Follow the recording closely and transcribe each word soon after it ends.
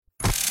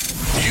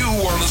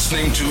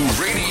listening to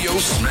Radio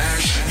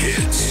Smash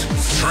Hits,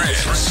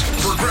 Trance,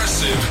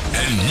 Progressive,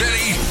 and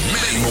many,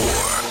 many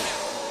more.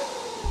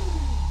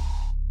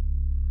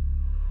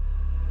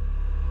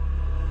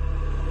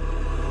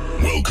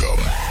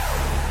 Welcome.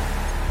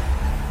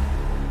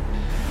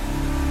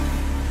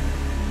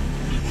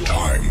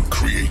 Time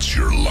creates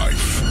your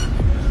life.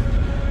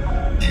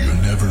 You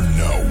never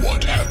know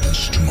what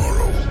happens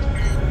tomorrow.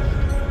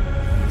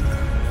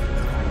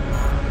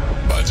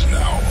 But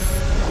now,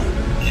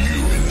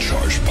 you in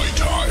charge by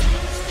time,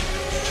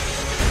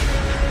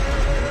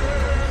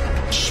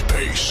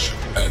 space,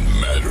 and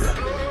matter.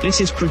 This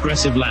is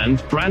Progressive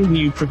Land, brand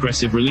new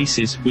progressive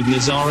releases with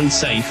Nazar and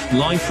Safe,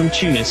 live from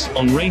Tunis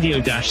on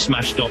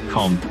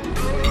radio-smash.com.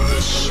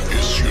 This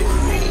is your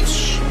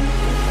rules.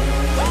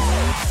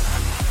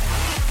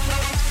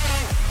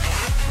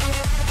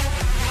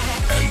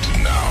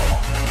 And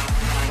now,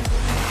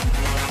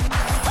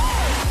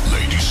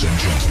 ladies and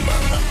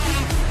gentlemen,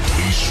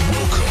 please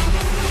welcome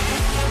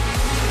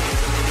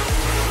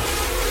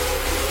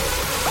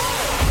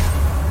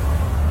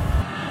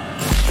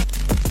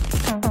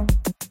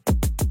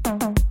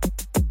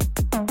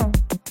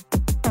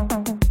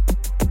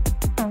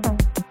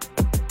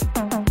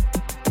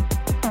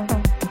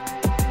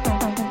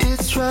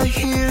right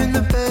here in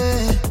the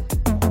bed.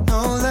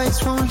 No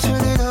lights, won't turn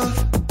it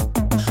off.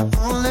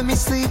 Won't let me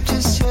sleep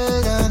just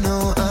yet. I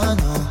know.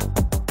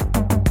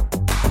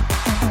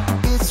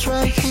 It's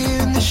right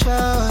here in the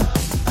shower.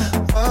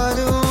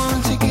 Water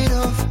won't take it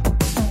off.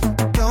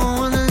 Don't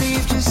wanna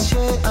leave just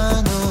yet.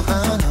 I know.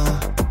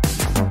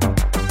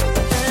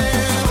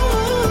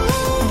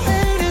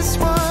 Hate is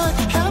what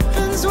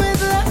happens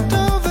with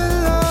leftover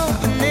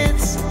love, and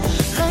it's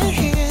right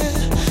here,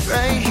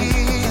 right here.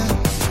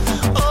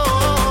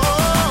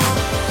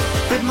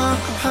 My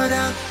heart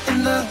out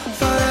in the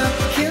fallout,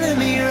 killing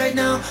me right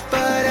now.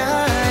 But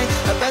I'd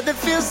rather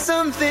feel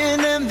something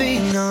than be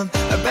numb.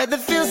 I'd rather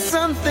feel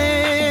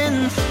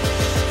something.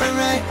 Run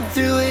right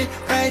through it,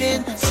 right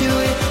into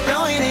it.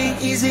 No, it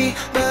ain't easy,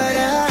 but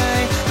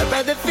I'd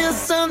rather feel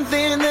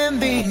something than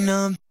be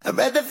numb. I'd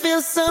rather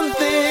feel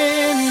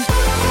something.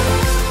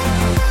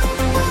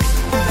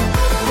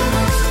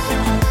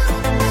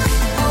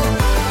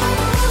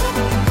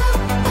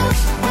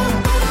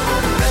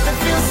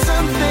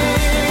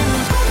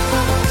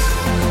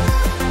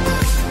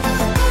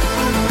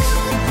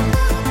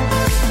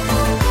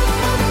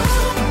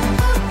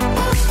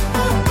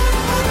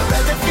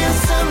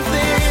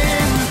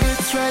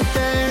 Right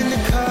there in the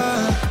car,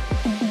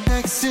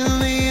 next to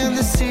me on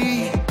the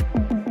seat,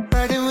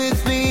 riding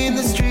with me in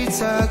the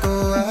streets. I go.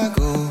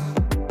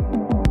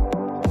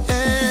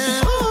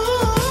 And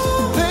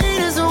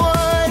pain is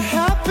what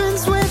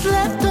happens with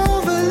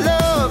leftover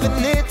love,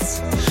 and it's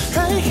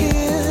right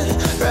here,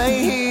 right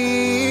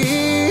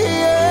here.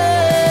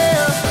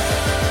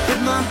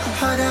 With my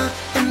heart out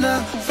in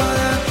the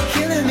fallout,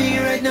 killing me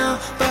right now.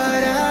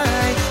 But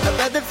I'd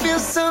rather feel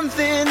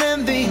something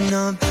than be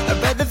numb.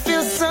 I'd rather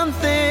feel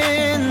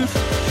something.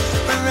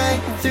 Run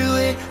right through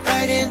it,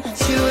 right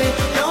into it.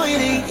 No,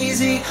 it ain't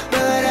easy,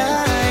 but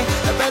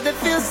I'd rather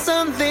feel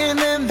something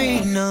than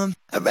be numb.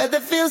 I'd rather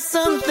feel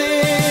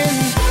something.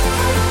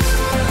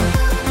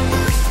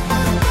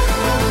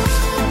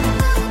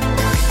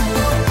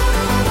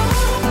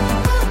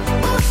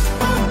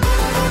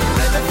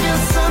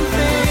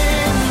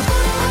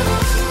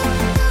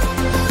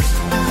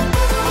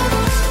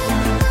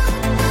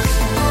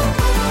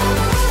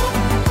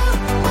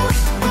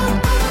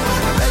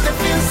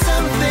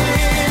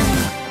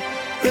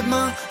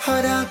 My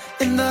heart out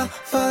in the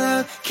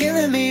fallout,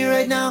 killing me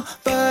right now.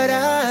 But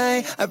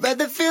I'd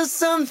rather feel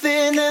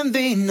something than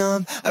be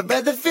numb. I'd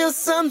rather feel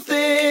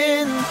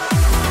something.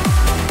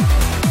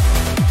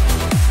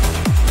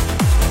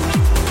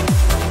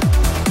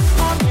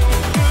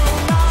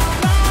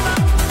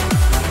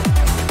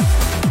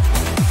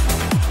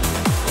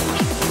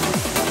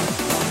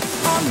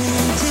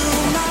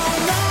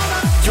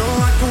 You're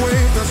like the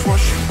wave that's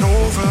washing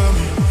over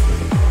me.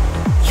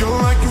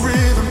 You're like the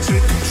rhythm,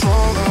 take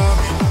control of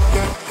me.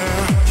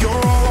 You're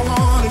all I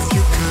want if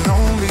you could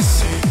only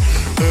see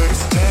that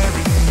it's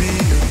tearing me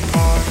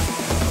apart.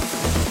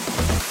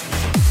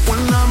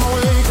 When I'm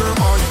away, girl,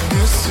 all you're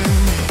missing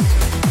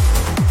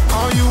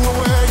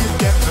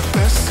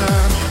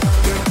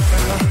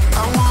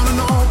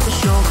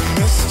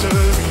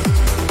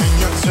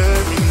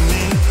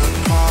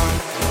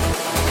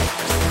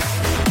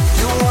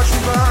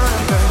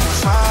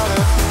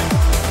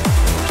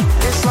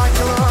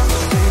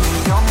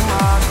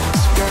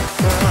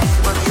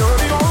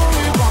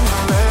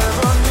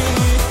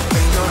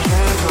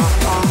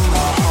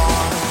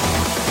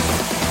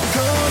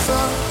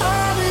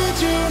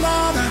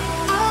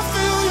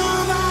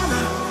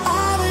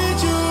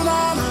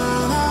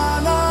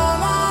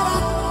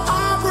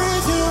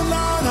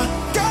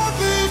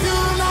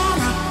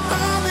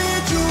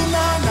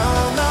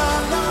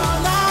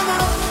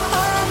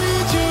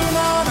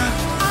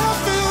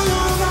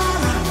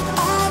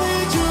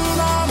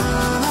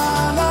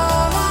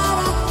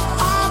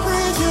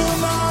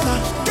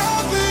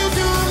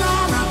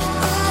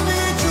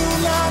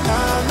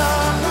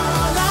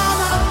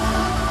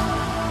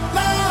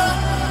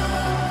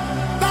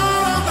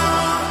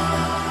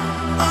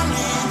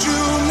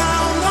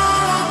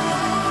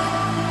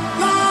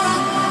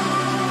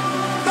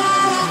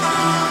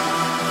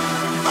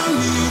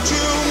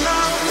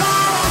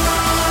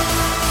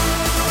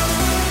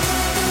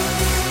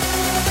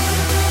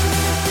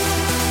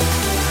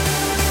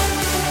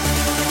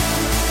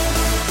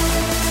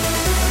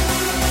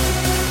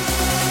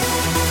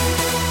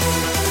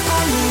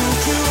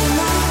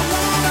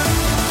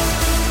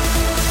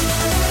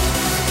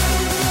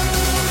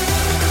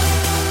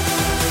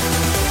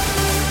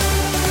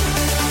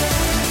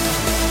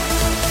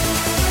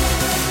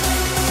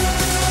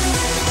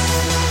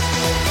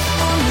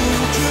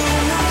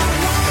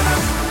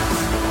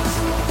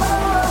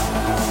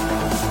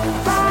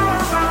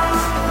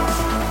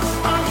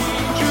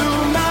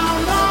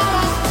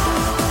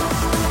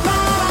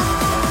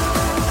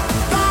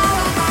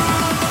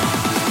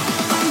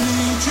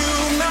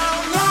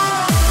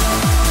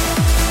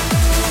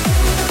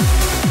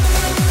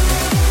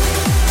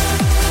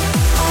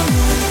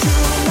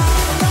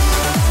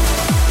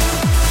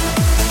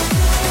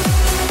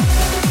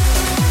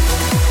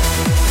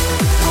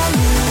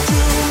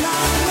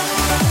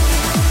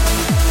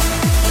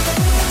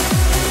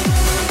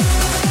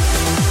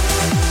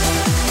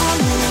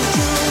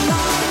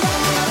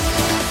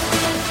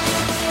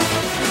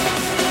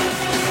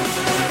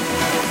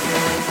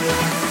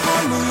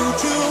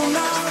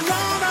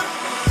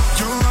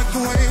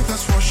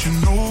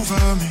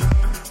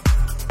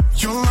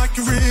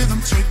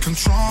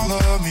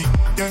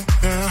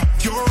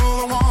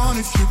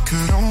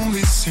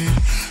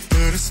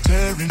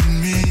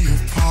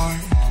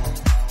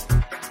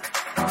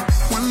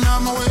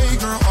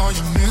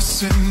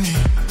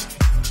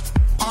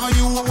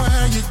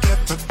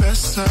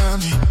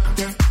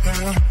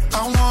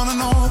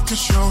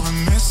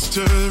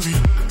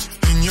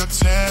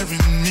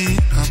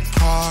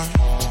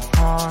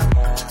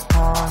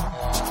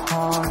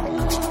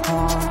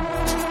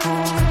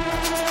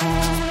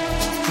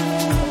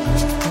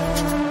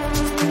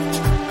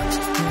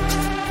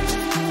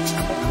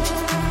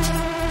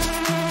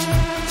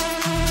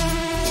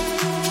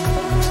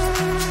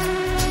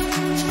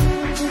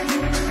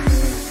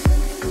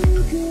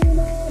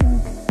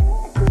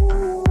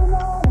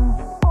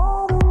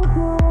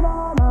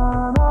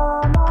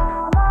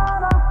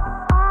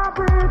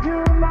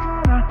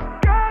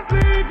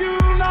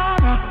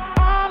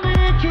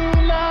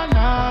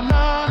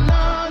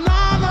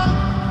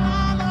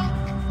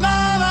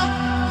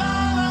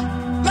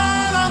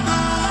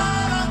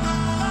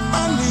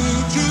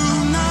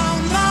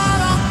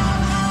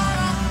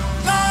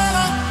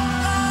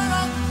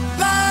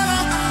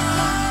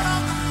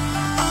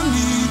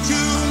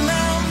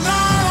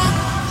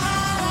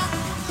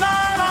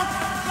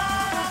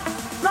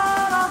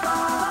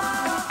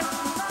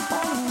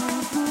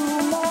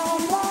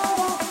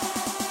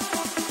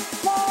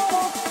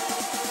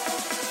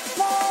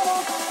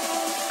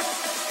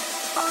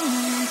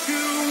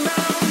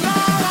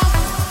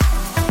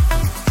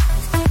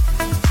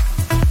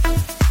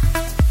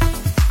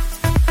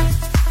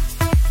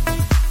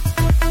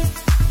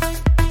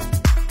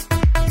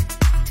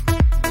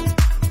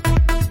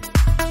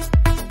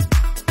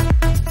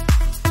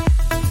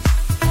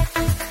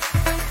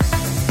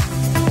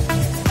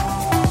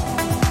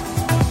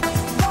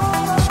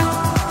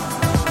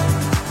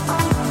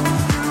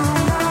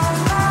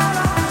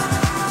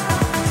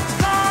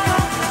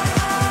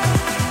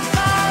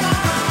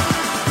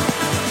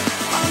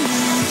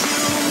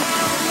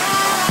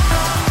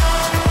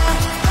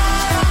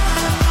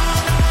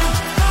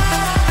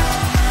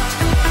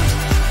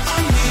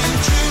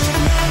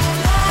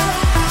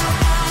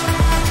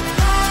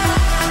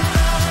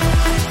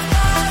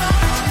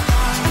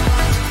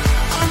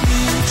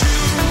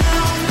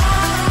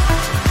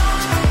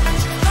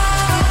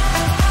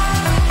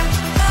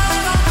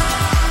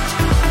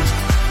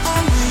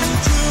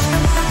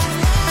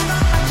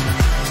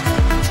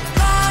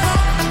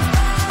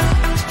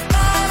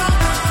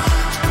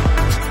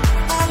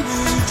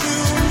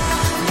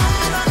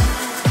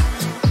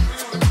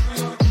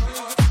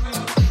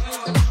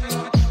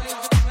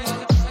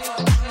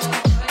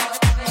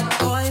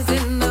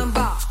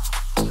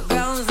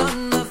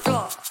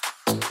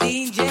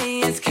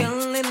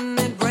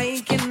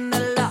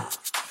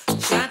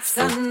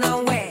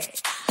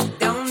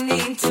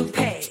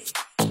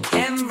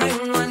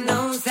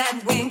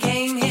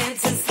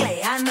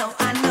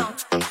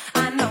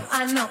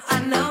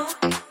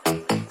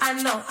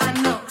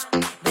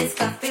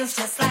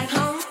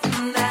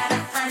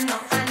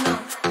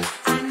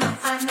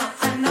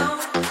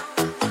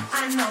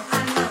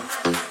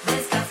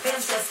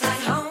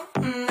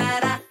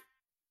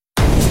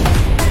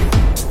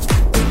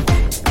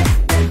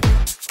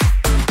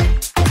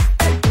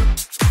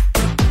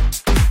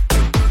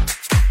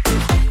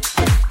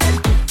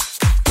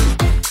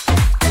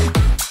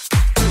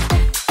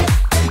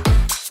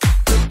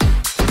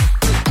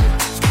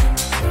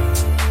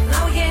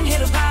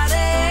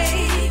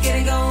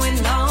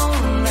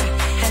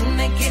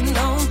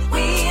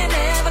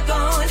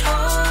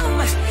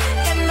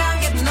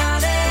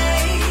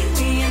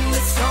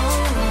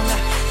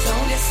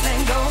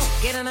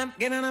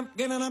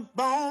getting up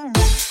on.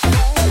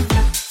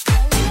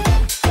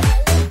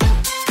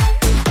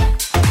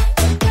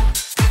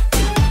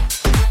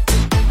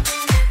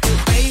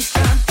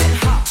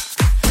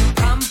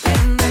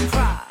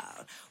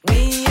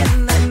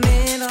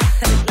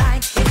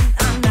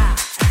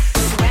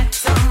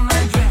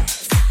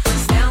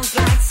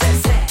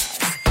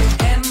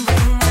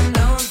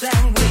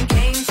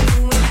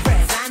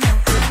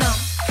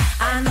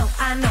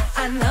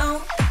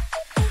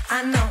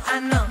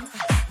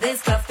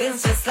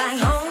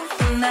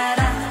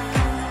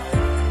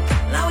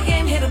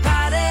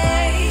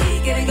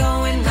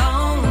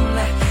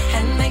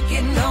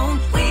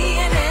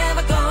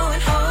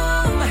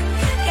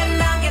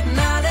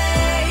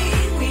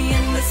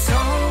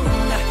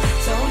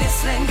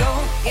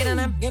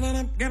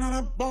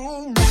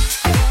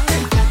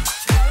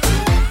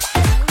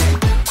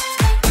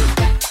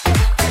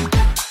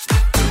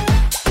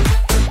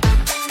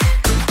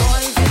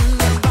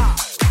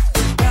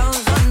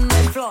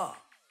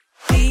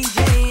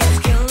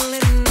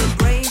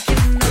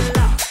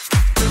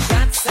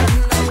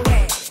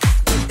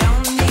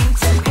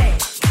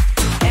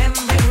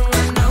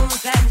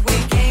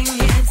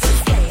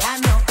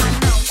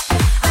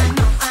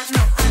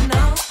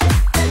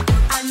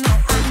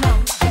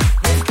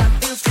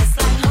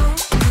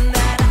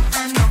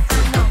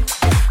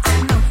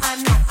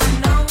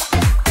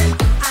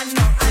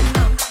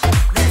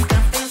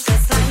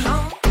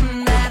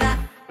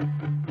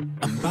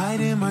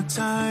 my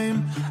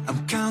time,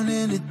 I'm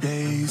counting the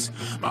days.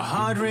 My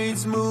heart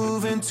rate's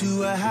moving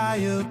to a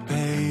higher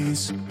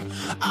pace.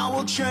 I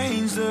will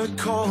change the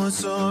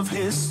course of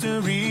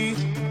history.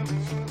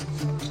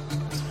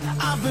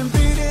 I've been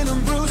beaten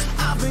and bruised,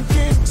 I've been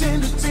kicked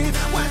in the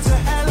teeth. Went to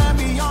hell and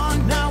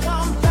beyond, now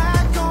I'm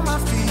back on my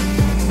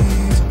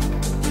feet.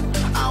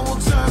 I will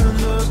turn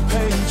the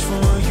page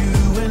for you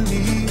and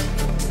me.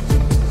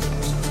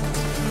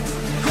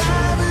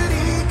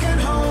 Gravity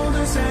can't hold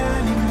us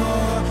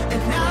anymore,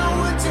 and now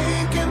we're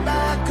taking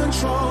back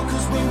control,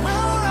 'cause we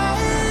will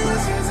rise.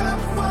 Rise up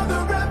for the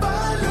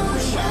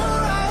revolution.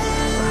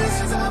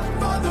 Rise up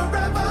for the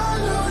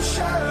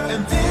revolution.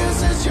 And this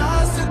is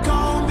just a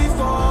calm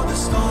before the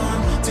storm.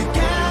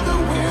 Together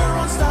we're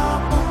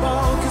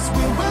unstoppable, 'cause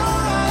we will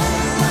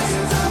rise.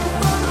 Rise up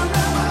for the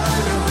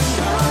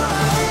revolution.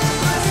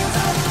 Rise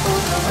up for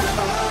the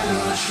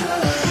revolution.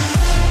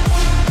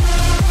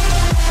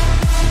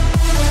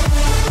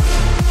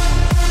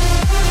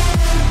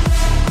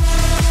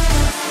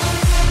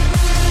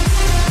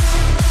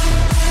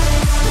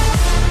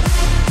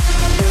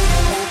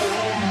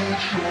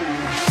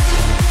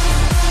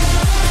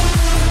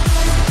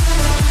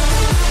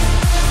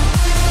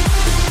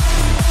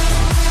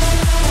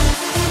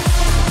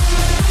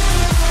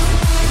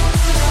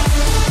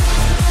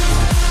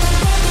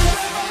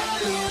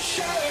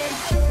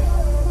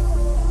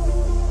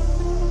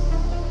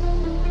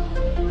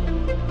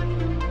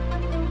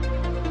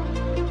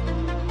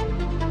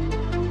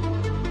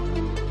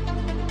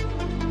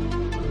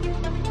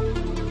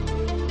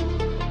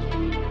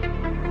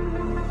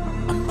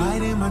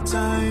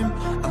 Time,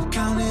 I'm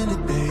counting the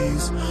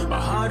days.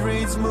 My heart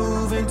rate's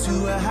moving to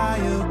a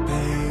higher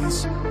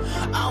pace.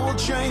 I will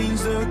change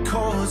the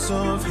course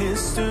of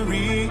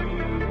history.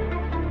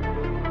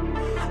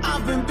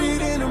 I've been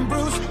beaten and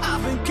bruised,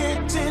 I've been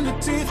kicked in the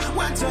teeth.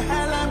 Went to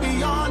hell and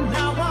beyond,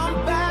 now I'm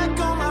back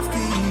on my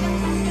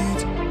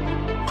feet.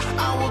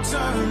 I will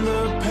turn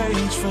the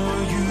page for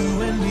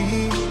you and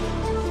me.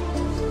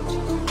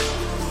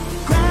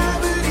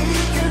 Gravity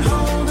can't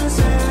hold us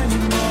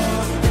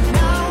anymore, and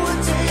now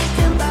we're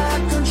taking back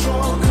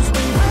control, 'cause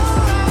we will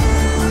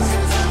rise.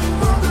 Rise up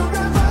for the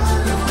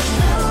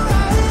revolution.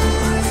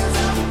 Rise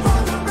up for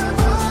the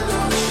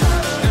revolution.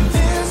 And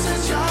this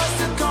is just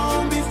a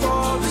calm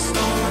before the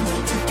storm.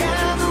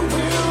 Together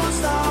we're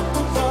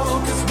unstoppable,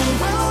 'cause we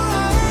will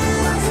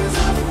rise. Rise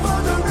up for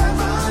the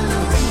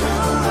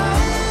revolution.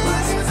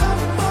 Rise up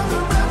for the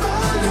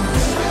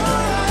revolution.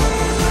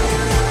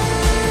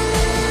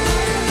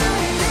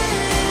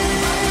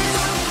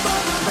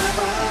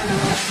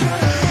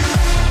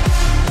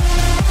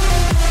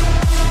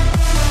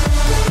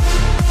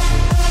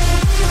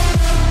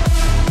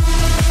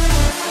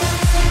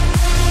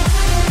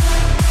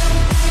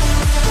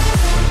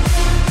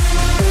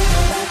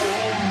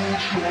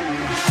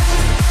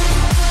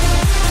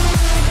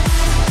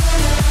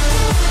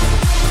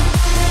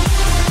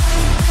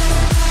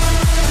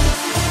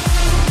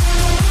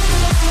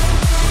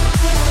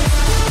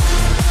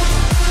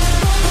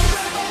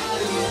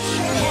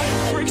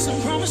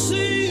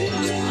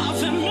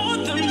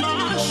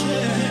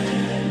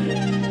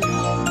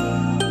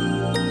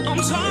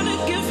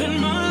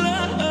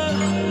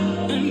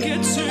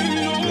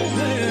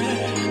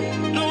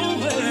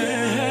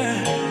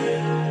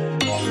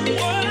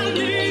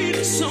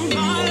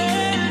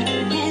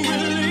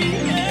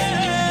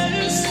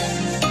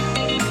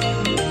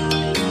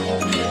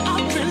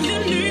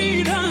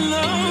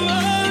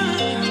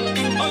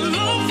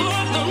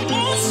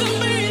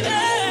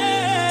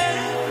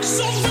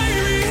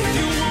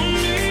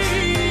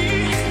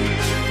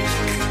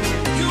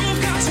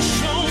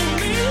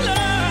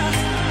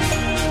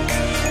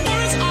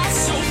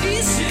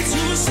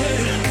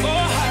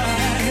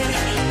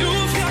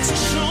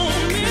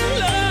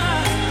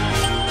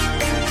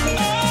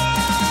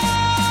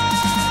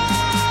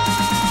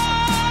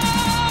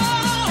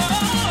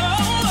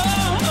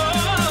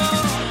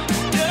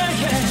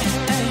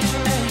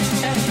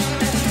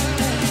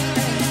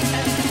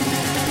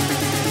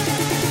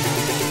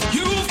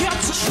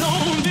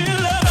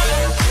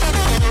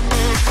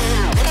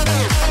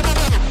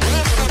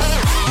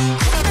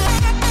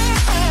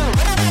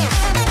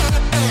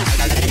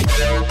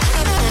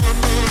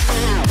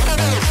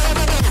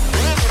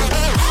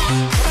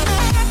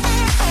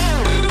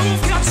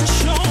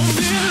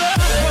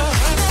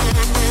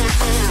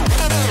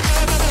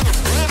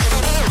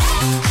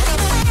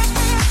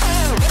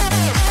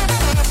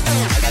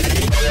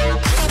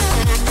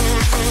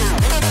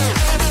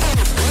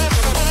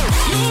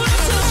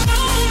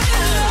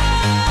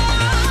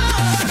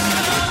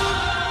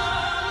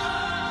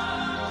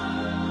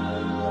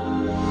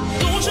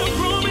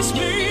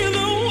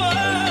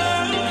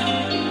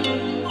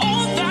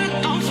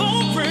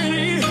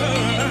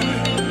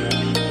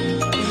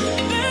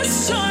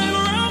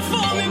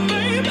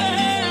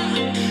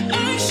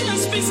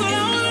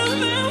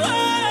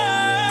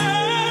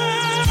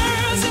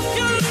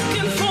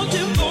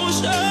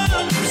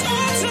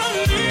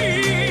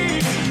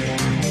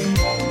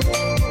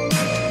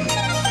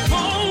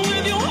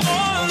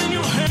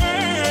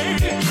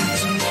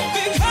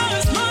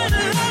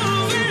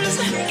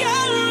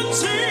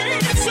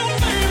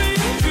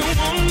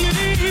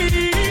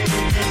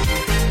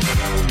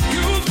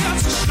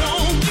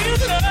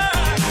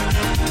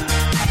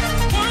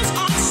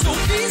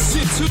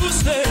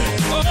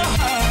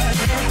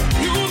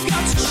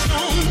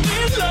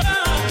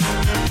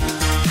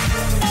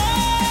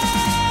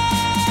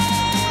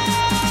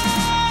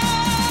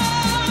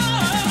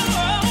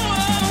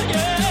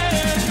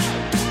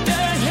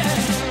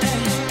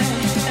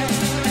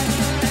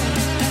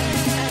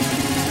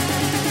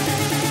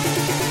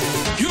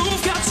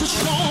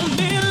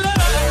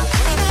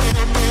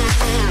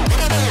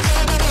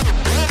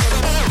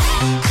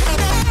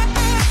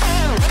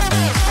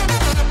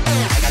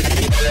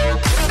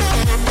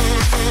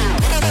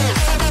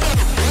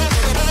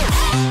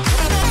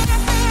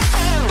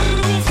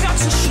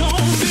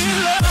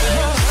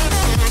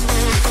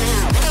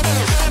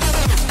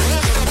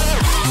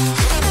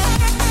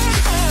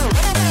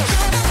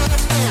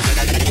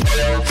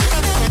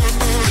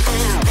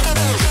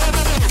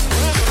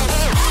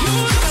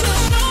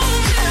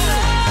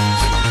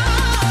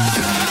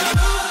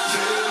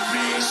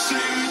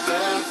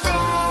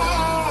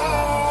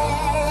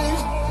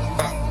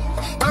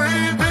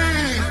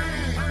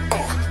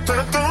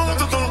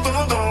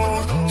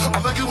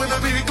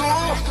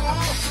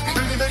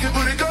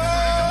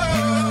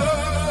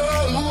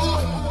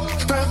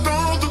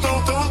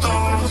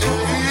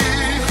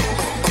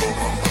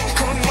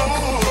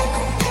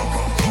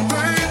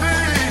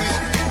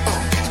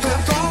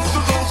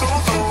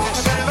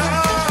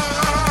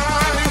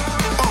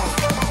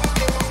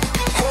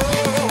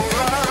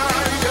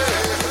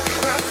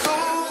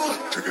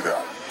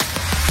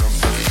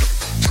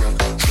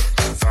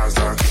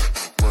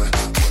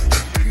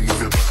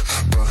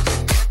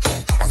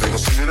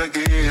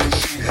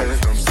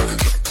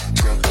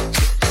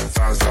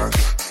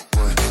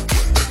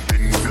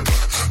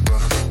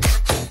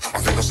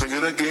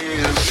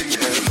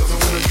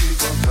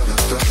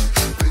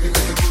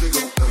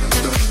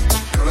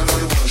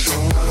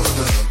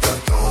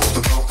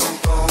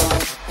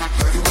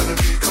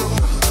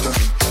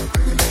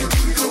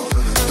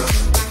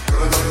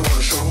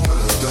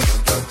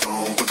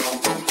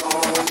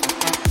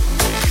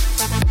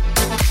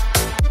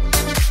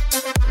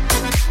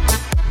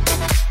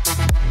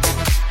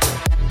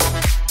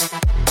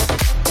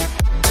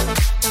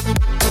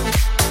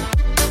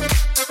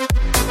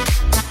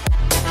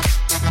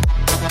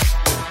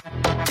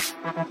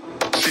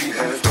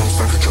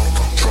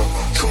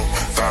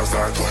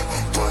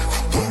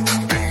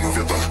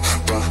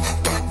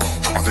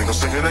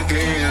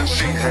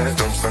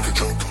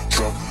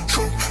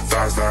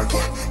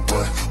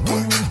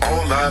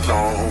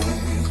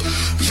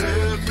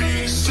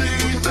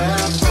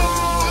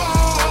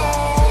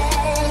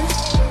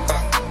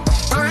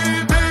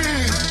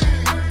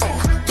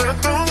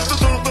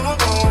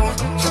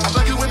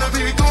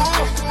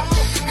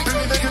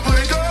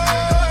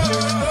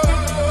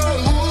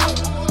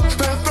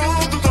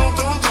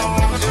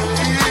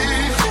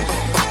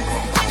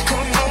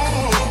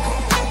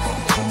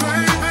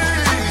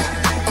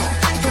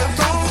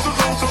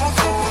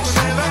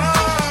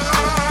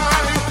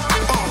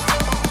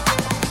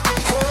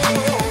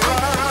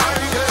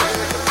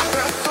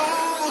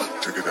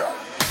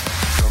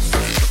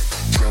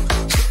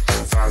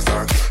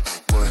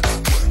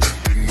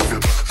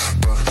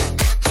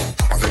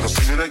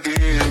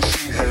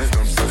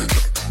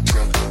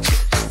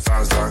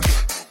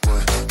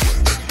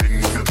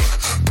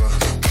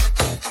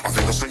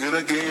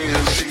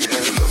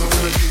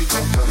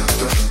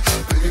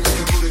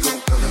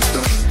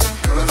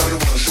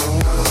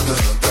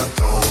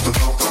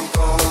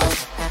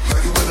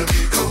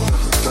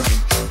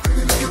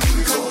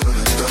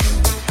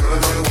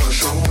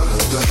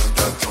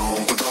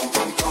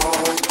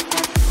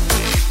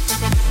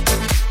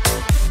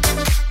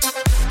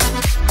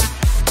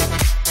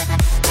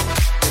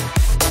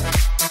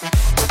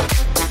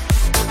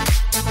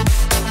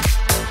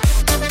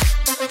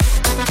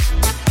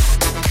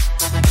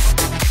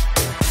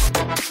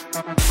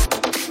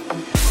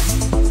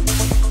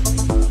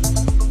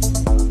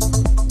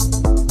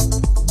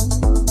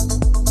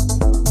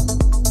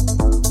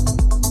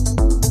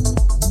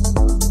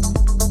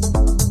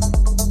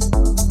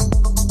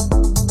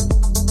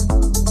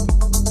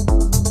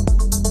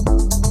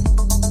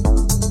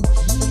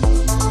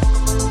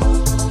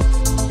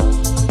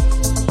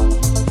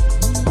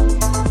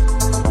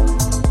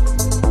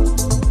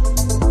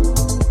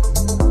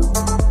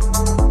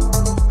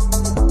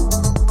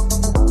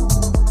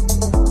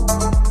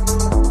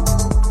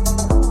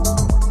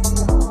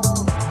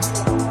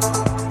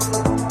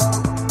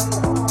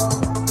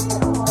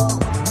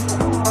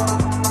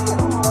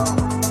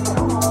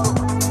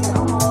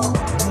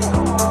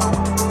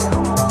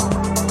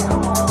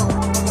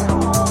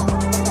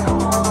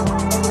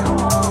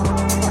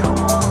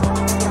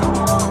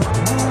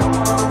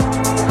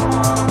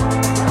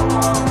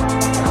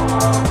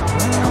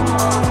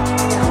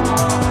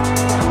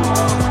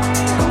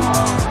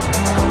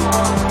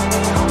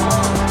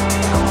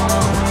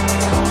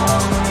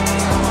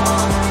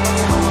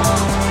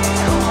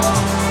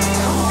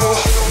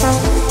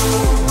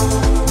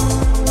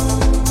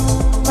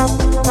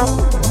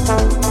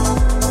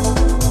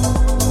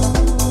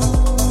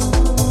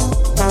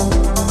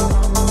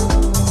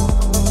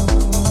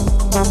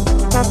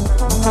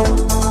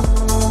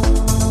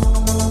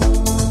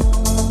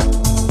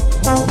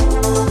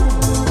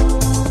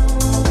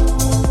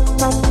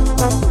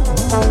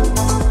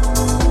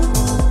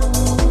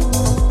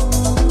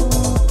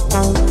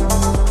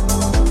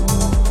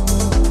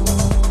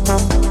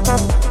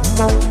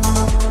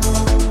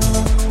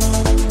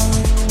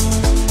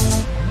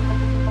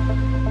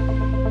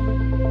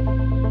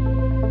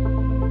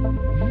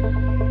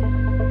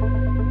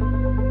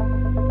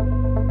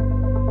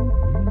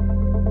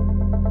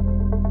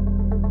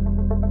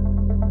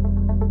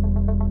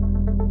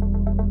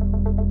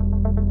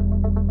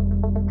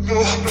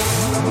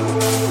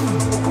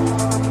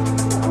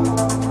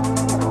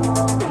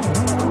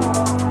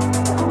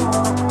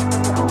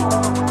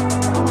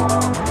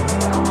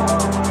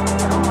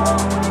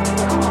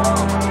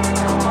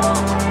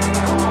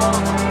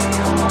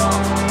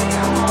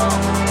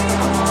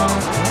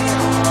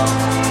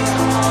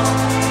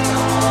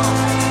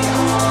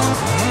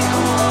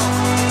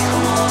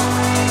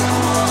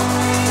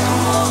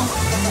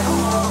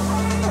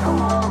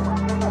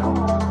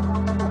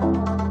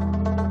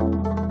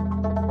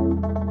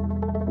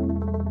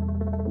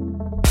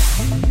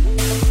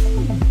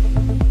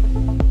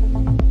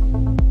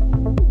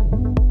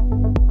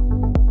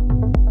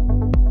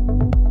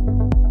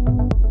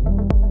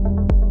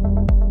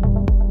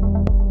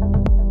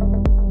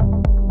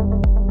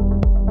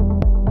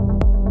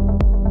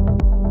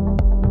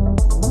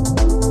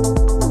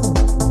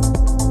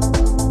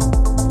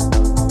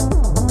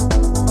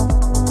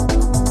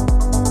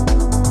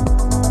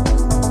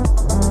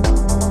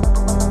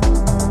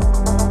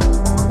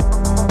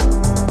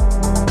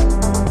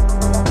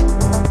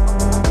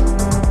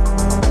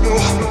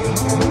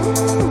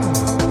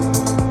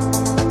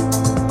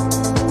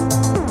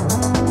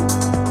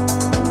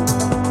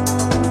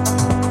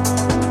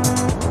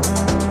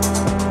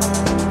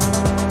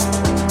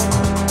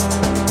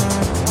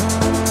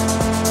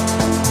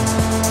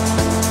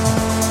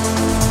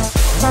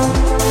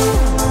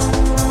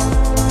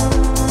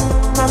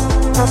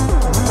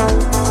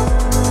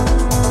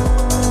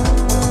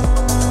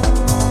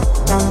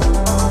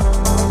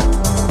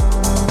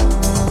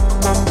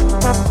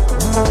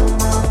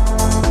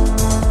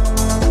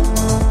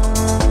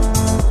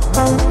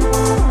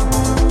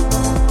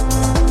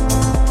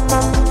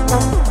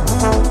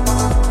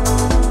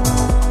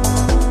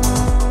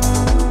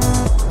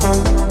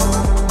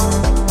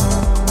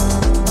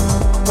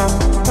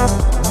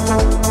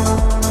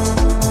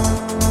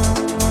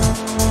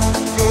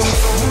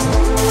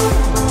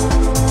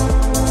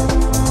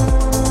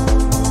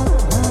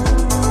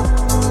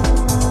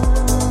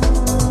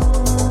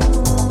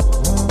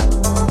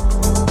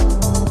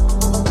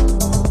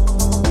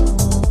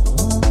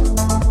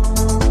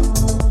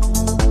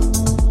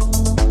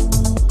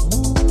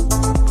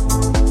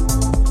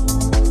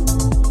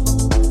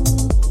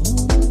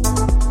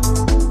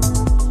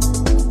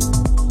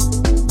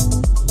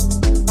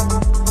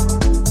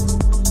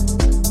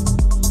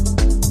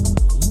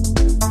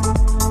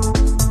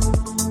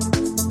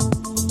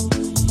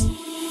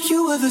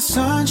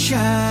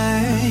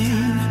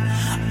 sunshine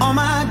on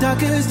my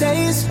darkest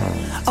days.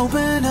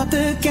 Open up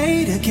the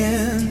gate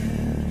again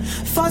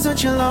for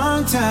such a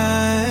long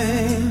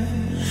time.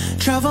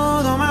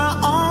 Traveled on my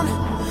own,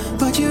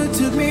 but you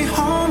took me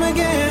home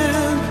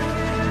again.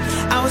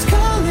 I was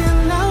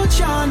calling out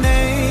your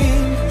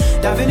name,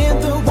 diving in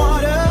the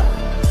water,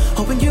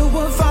 hoping you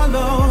would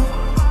follow.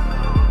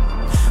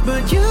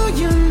 But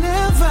you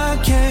never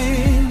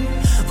came.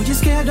 Were you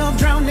scared of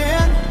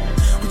drowning?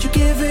 Would you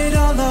give it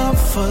all up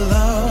for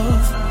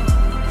love?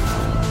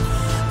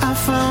 I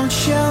found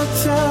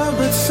shelter,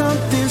 but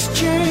something's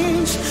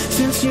changed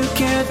since you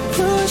kept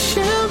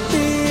pushing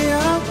me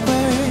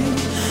away.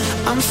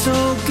 I'm so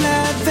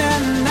glad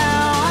that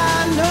now I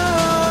know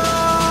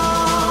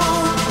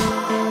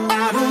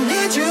I don't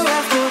need you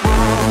after all.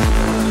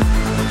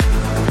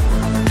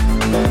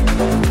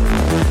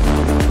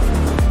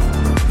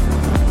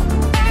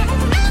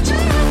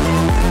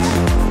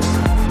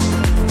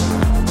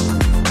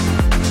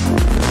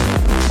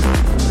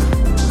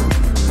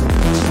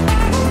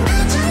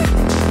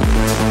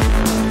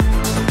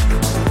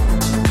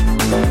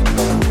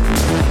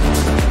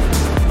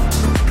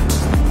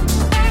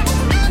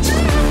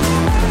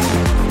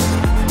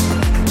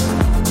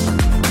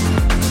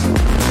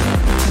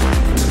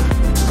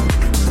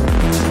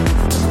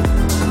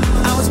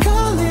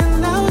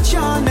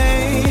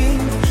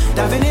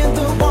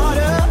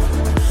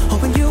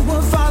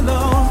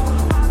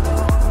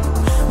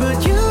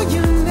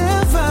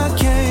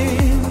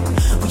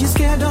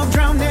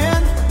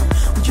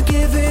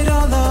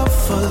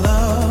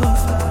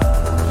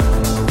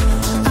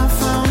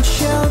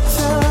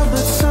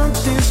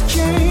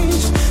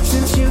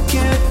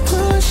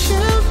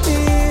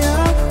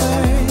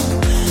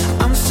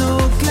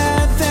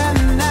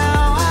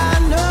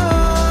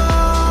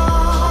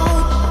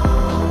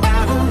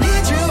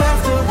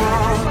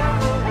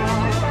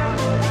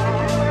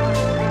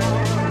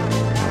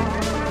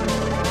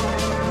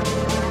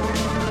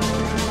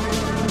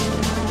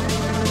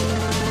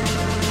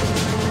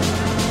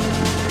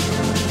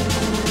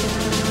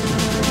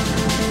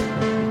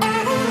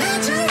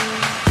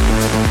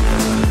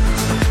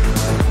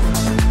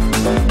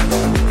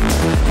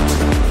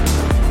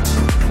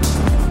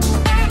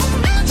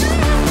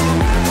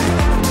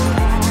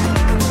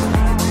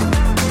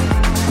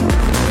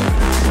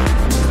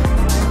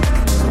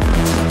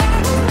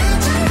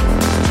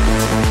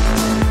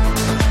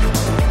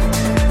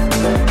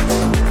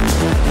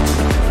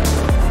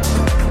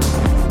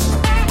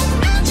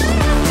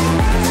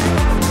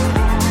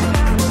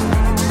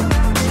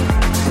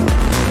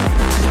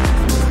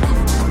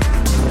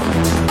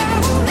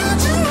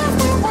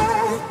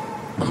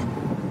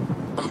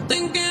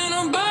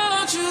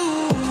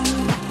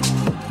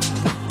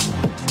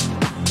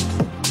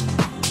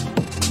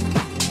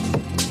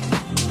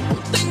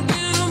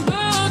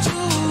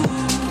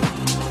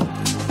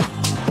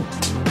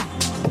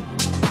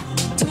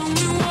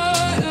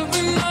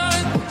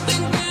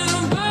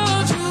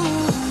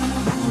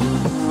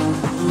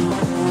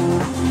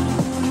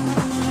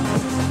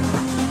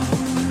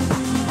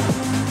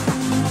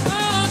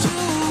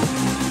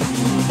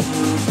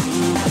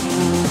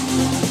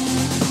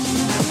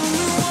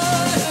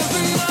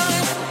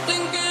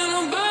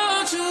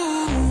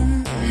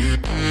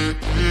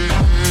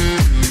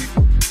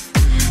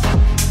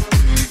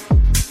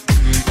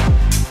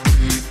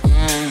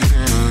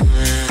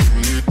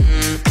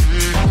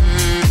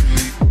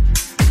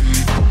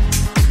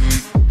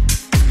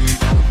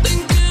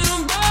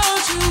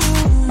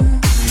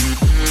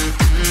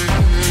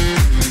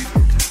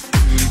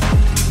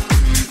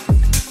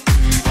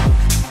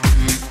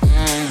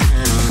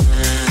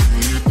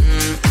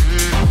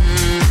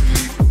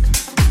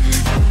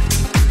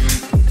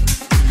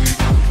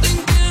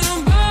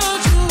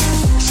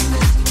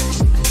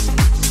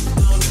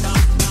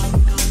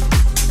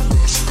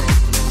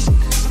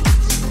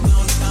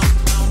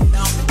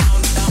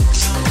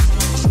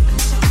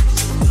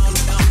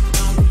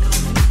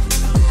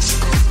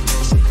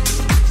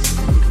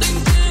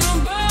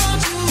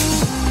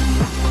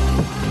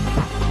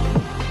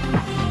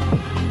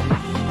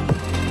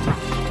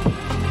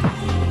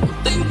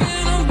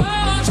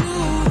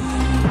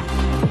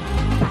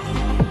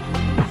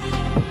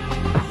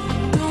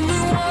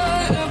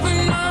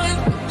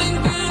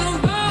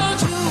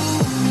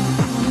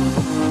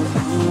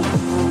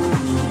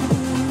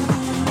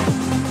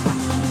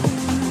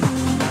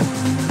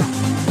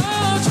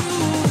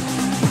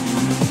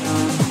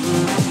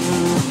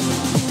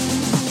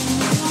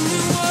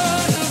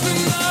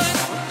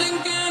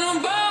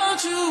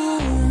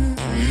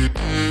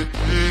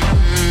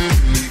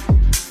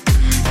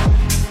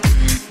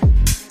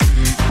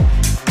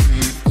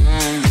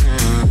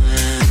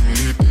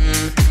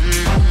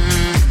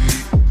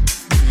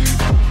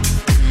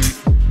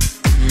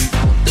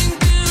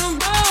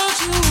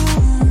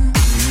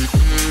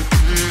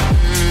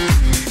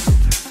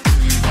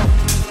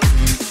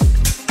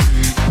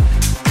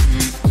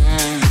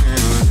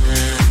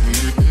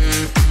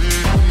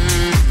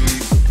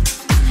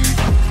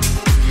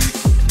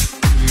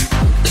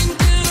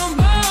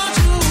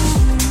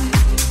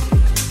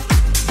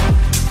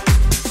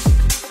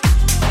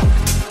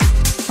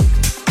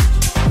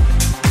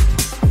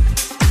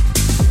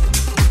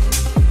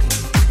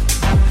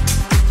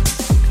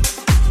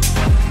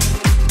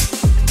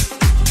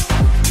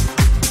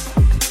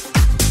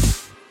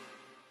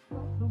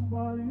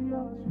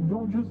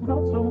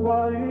 not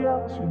somebody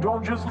else. You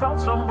don't just not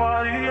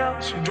somebody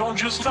else. You don't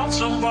just not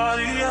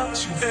somebody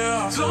else.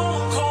 Yeah.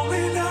 Don't call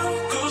me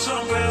now, cause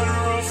I'm better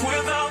off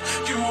without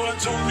you. I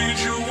don't need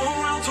you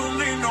around, don't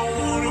need no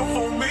one to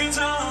hold me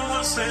down.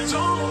 I say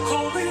don't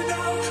call me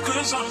now,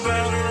 cause I'm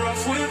better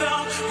off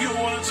without you.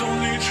 I don't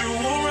need you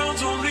around,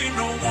 don't need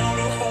no one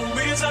to hold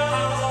me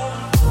down.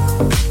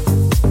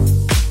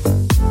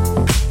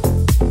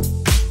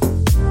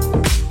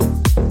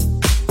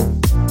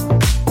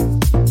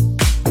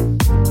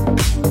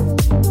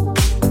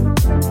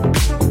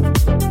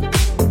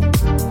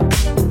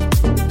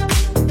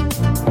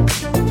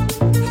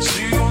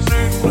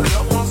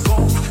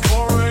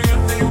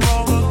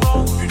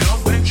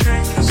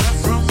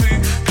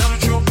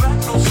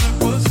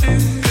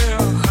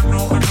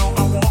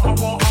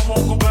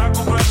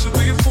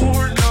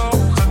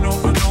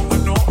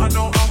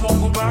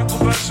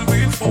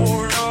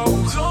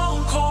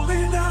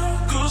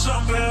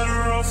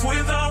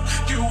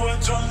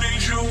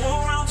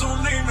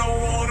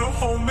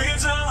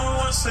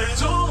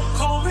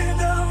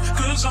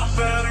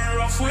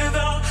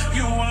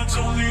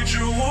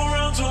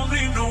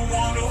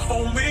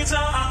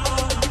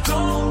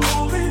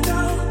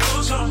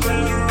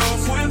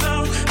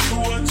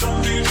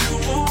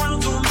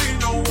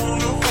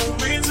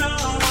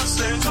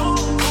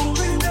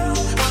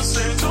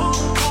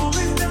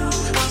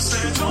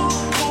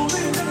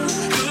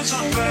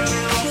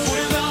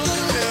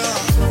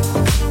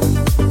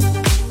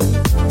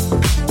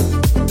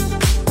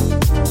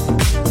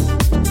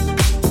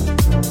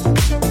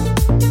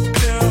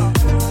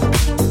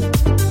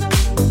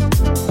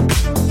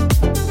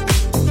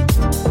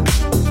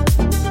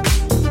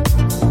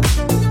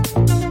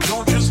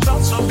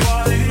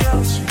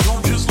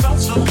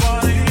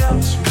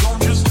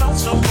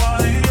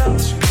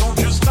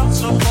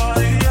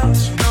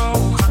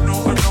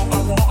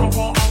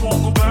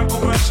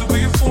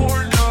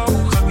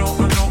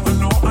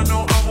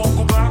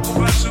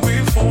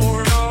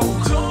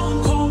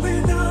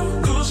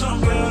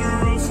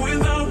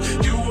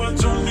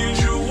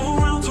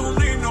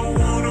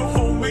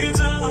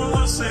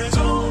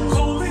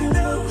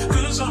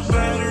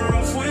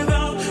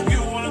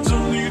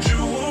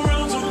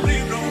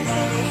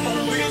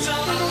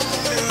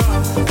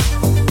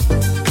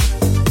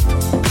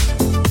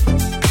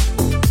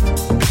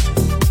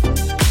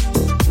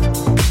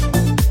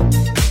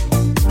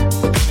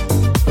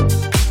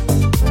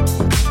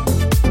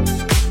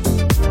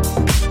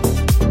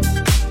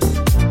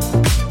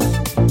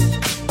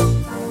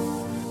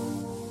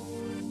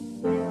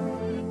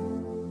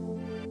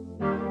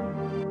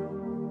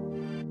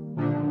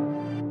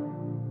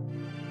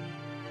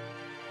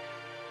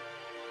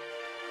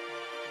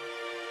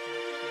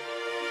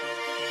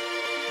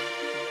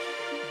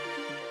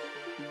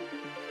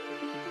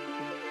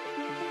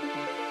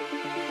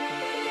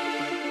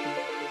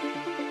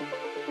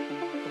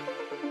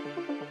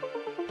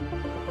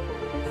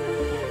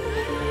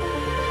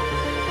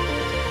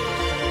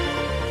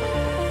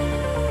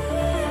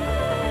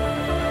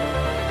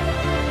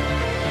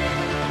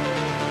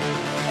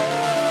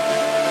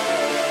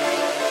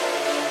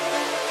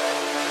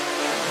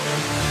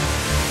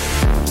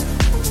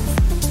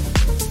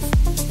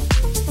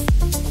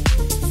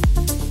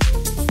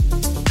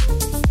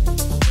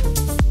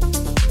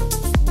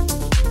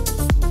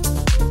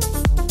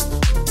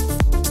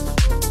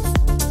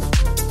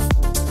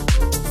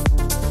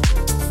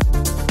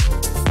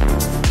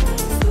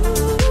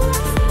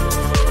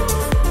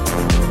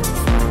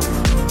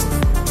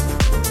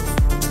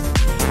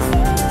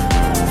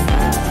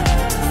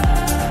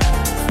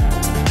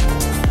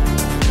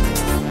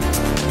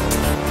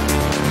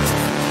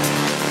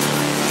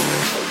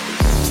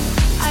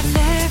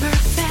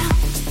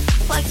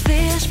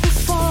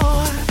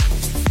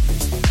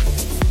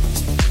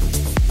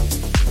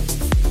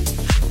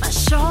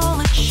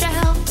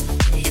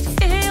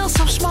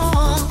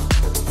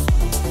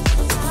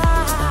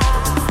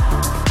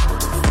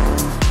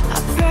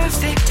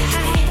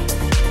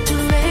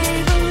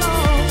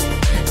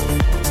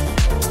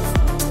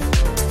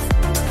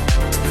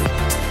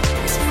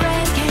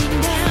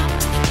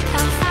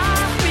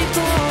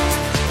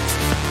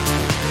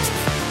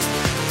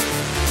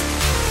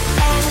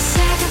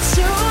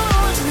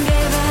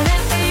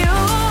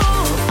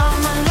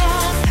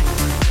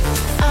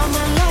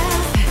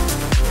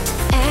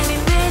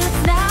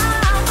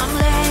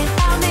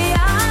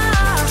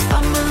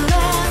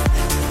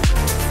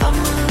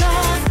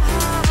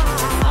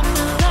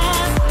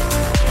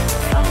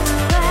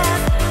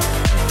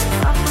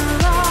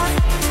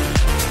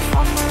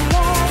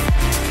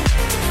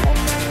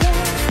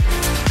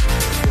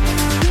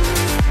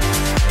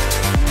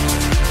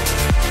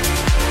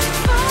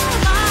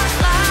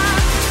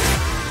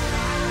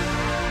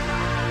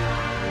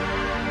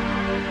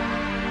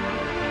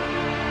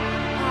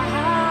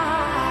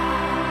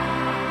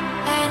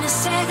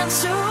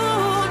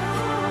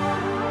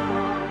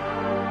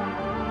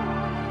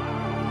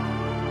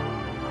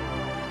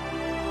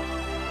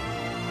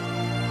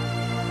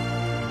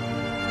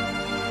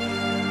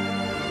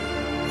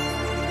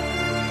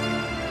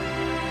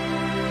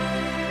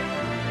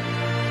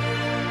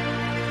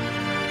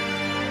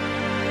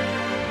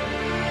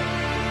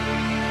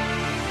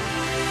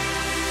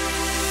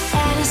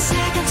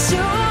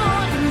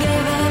 soon,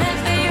 giving it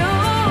for you.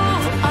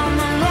 All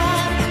my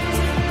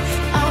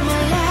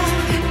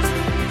love,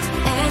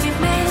 and you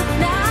made it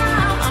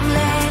now. I'm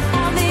laying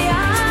on the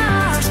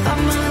arms of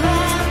my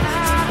love,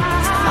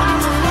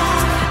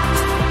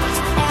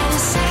 and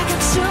a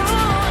second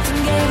soon,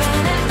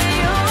 giving it for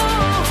you.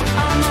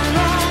 All my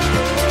love,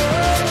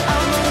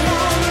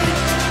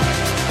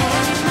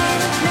 and you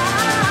made it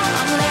now.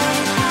 I'm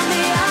laying on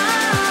the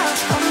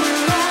arms of my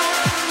love.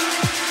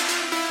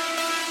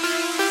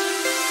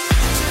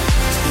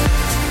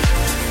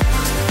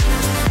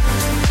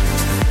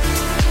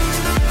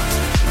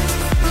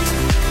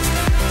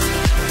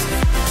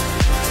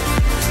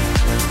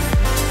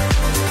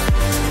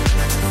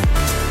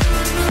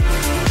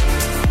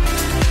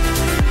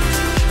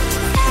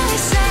 Any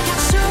second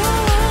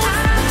soon,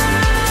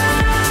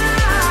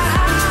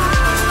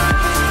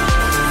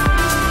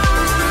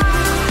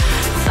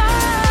 for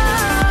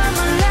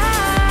my love.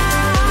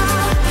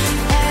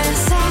 Any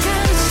second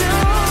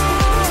soon.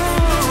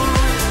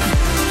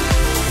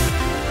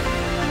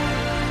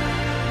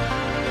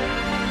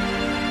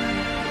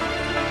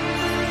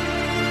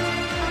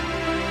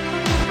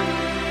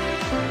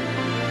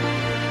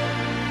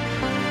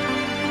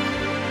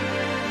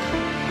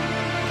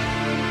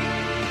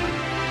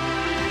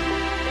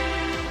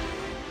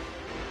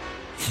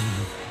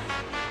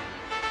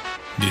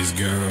 This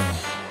girl,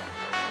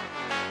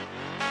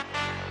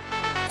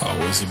 I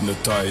was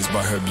hypnotized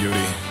by her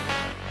beauty.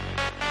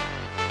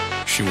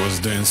 She was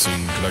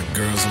dancing like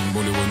girls in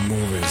Bollywood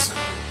movies.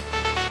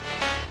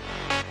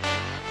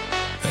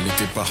 Elle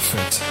était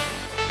parfaite.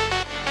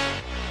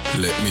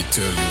 Let me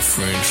tell you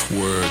French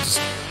words.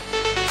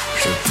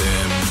 Je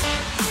t'aime,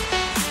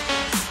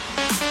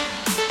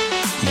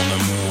 mon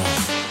amour.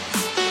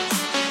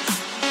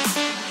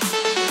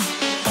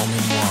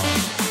 Emmène-moi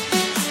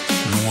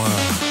loin,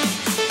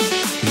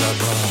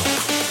 là-bas.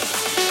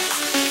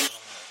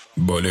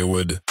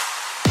 Bollywood.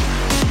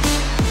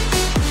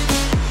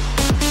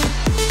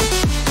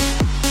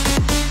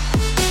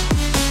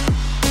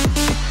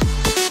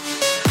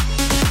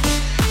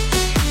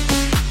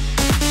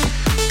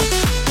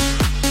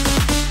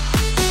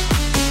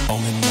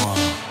 Emmène-moi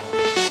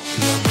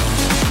là-bas.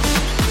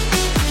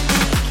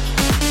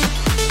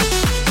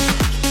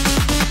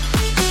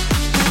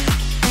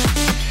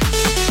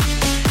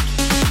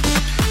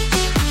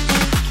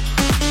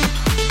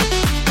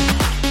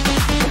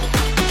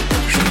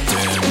 Je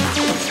t'aime.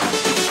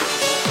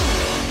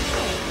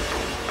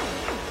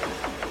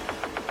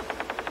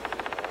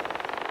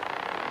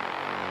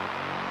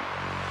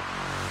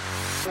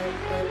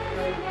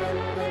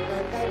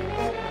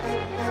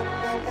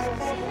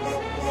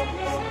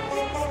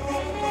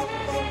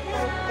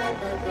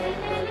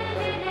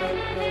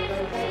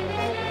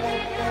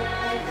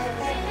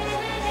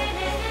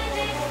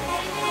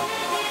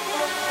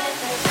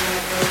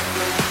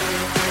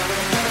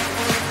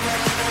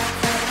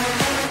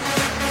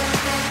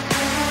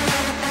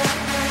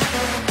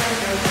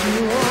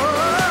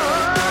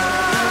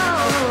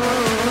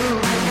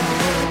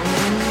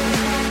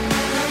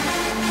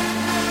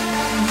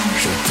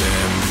 Je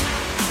t'aime,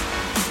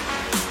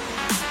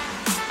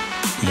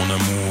 mon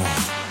amour.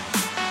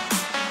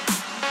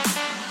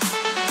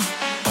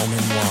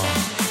 Emmène-moi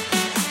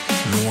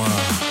loin,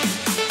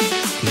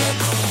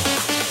 là-bas.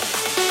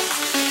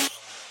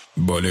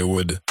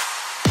 Bollywood.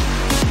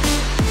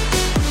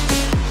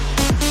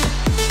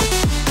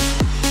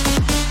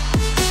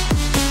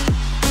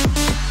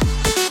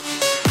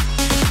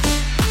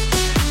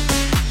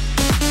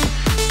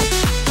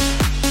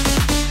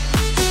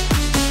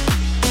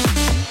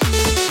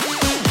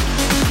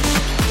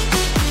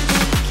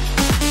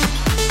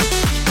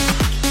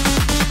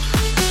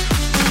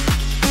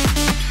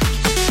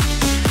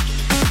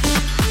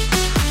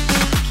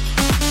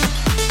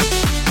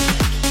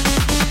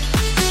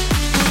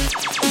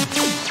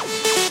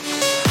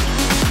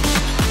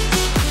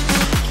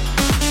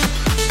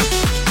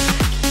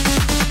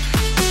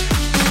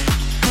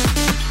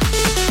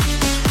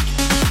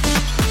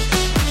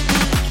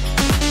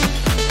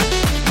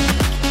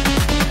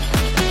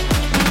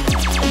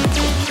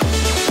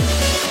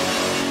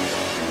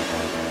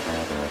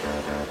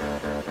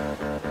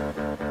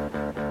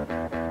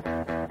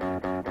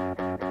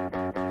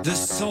 The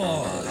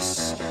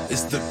source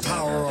is the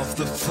power of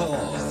the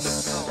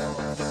force.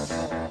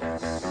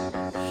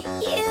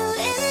 You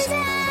and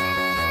I,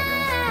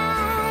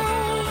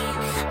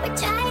 we're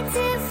trying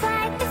to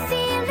fight the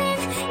feeling.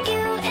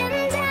 You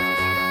and I,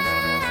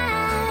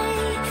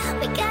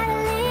 we gotta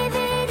live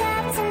it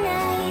up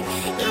tonight.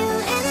 You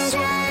and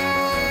I,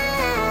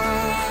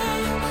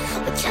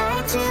 we're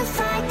trying to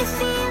fight the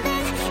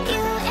feeling.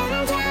 You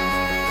and I,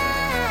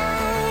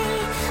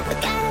 we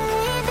gotta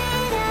live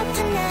it up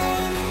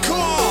tonight. Come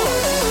on!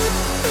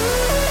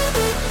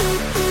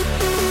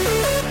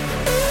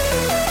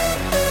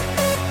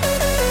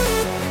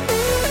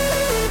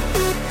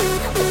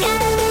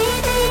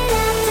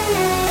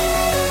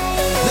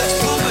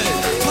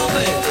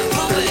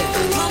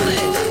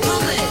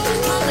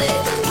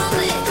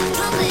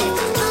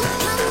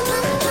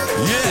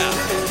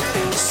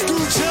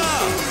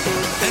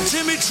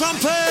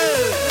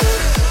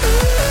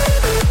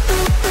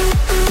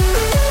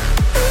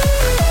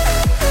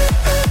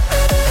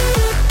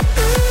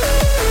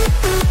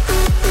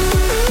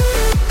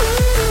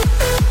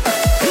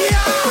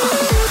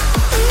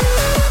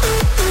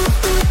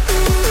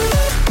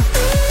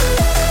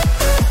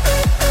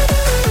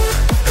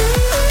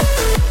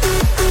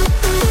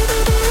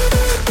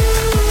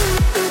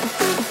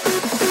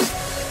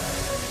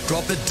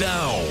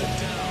 down.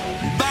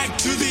 Back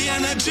to the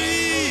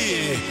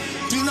energy.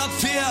 Do not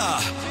fear.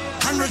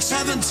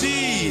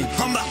 170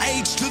 from the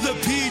H to the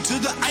P to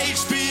the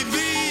HPV.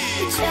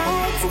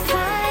 Try to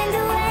find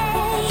a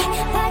way,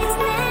 but it's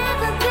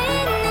never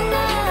been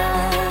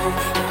enough.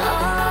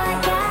 All I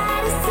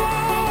gotta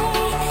say,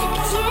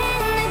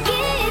 can I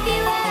give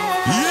you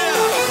up?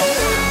 Yeah.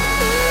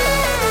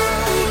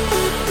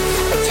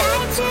 We try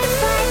to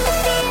find the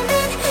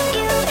feeling,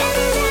 you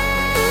and I.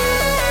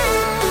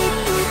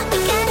 We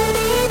gotta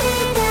live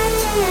it up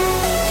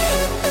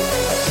tonight.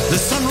 The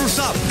sun rose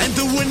up and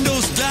the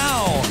windows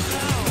down.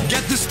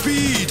 Get the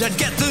speed and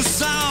get the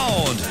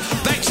sound.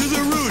 Back to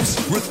the roots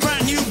with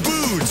brand new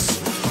boots.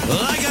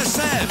 Like I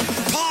said,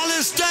 Paul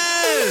is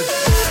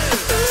dead.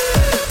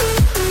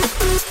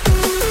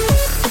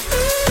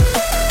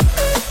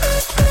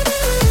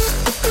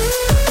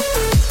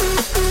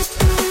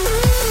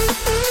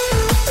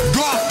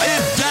 Drop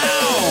it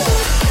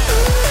down.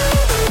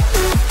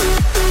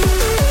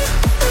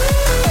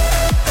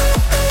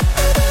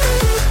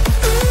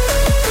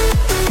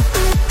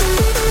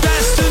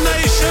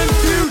 Destination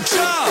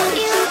future.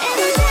 You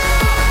and I.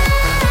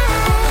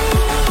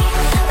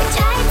 We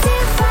try to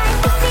find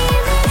the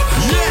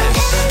feeling, you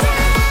Yes. and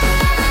I.